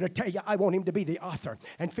 but I'm here to tell you, I want Him to be the author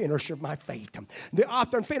and finisher of my faith, the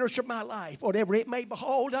author and finisher of my life, whatever it may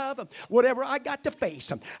behold of, whatever I got to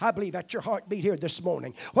face. I believe that's your heartbeat here this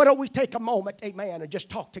morning. Why don't we take a moment, amen, and just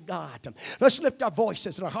talk to God. Let's lift our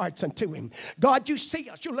voices and our hearts unto Him. God, you see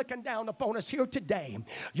us. You're looking down upon us here today.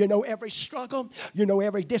 You know every struggle. You know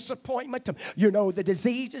every disappointment. You know the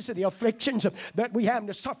diseases and the afflictions that we have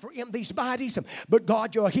to suffer in these bodies. But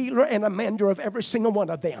God, you're a healer and a mender of every single one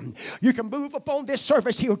of them. You can move upon this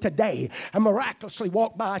service here today and miraculously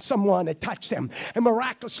walk by someone and touch them and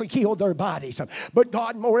miraculously heal their bodies. But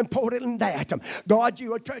God, more important than that, God,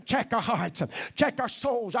 you check our hearts, check our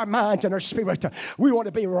souls, our minds, and our spirit. We want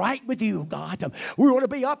to be right with you, God. We want to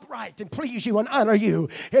be upright and please you and honor you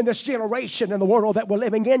in this generation and the world that we're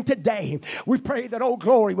living in today. We pray that old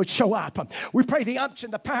glory would show up. We pray the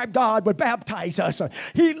unction, the power of God would baptize us.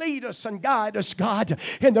 He lead us and guide us, God,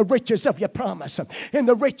 in the riches of your promise, in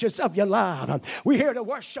the riches of your love. We're here to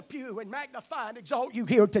worship you and magnify and exalt you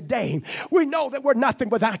here today. We know that we're nothing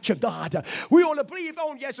without you, God. We want to believe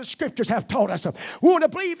on you as the scriptures have taught us. We want to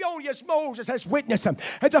believe on you as Moses has witnessed. And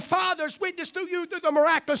the Father's witnessed through you through the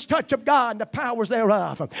miraculous touch of God and the powers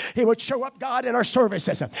thereof. It would show up, God, in our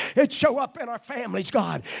services. It'd show up in our families,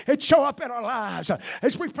 God. It'd show up in our lives.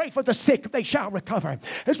 As we pray for the sick, they shall recover.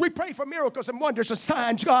 As we pray for miracles and wonders and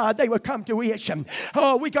signs, God, they will come to fruition.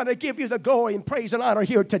 Oh, we're going to give you the glory and praise and honor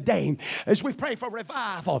here today. As we pray for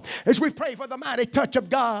revival, as we pray for the mighty touch of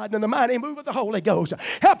God and the mighty move of the Holy Ghost.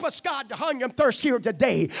 Help us, God, to hunger and thirst here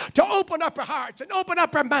today, to open up our hearts and open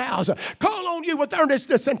up our mouths. Call on you with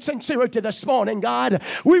earnestness and sincerity this morning, God.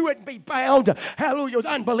 We wouldn't be bound, hallelujah, with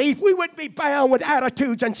unbelief. We wouldn't be bound with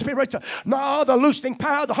attitudes and spirits. No, the loosening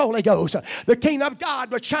power of the Holy Ghost. The kingdom of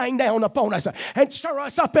God would shine down upon us and stir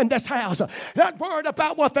us up in this house. Not worried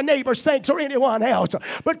about what the neighbors think or anyone else,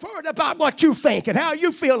 but worried about what you think and how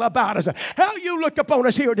you feel feel about us, how you look upon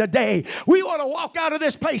us here today. We want to walk out of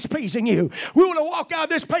this place pleasing you. We want to walk out of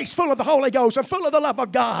this place full of the Holy Ghost and full of the love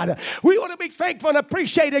of God. We want to be thankful and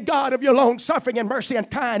appreciated, God, of your long suffering and mercy and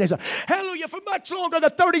kindness. Hallelujah. For much longer than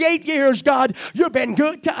 38 years, God, you've been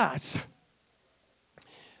good to us.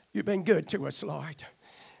 You've been good to us, Lord.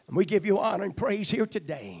 And we give you honor and praise here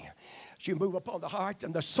today. As you move upon the heart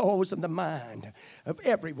and the souls and the mind of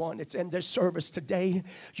everyone that's in this service today,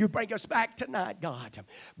 you bring us back tonight, God.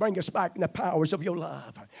 Bring us back in the powers of your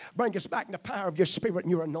love. Bring us back in the power of your spirit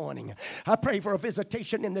and your anointing. I pray for a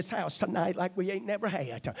visitation in this house tonight like we ain't never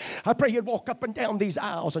had. I pray you'd walk up and down these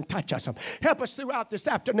aisles and touch us. Help us throughout this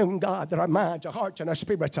afternoon, God, that our minds, our hearts, and our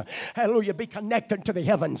spirits, hallelujah, be connected to the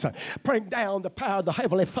heavens. Bring down the power of the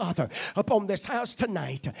Heavenly Father upon this house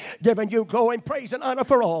tonight, giving you glory and praise and honor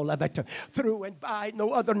for all of it. Through and by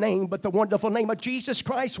no other name but the wonderful name of Jesus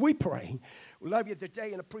Christ, we pray. We love you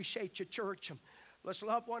today and appreciate your church. Let's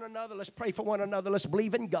love one another. Let's pray for one another. Let's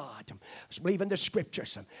believe in God. Let's believe in the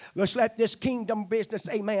Scriptures. Let's let this kingdom business,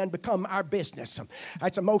 amen, become our business.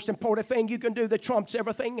 That's the most important thing you can do that trumps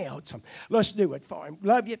everything else. Let's do it for Him.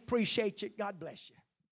 Love you. Appreciate you. God bless you.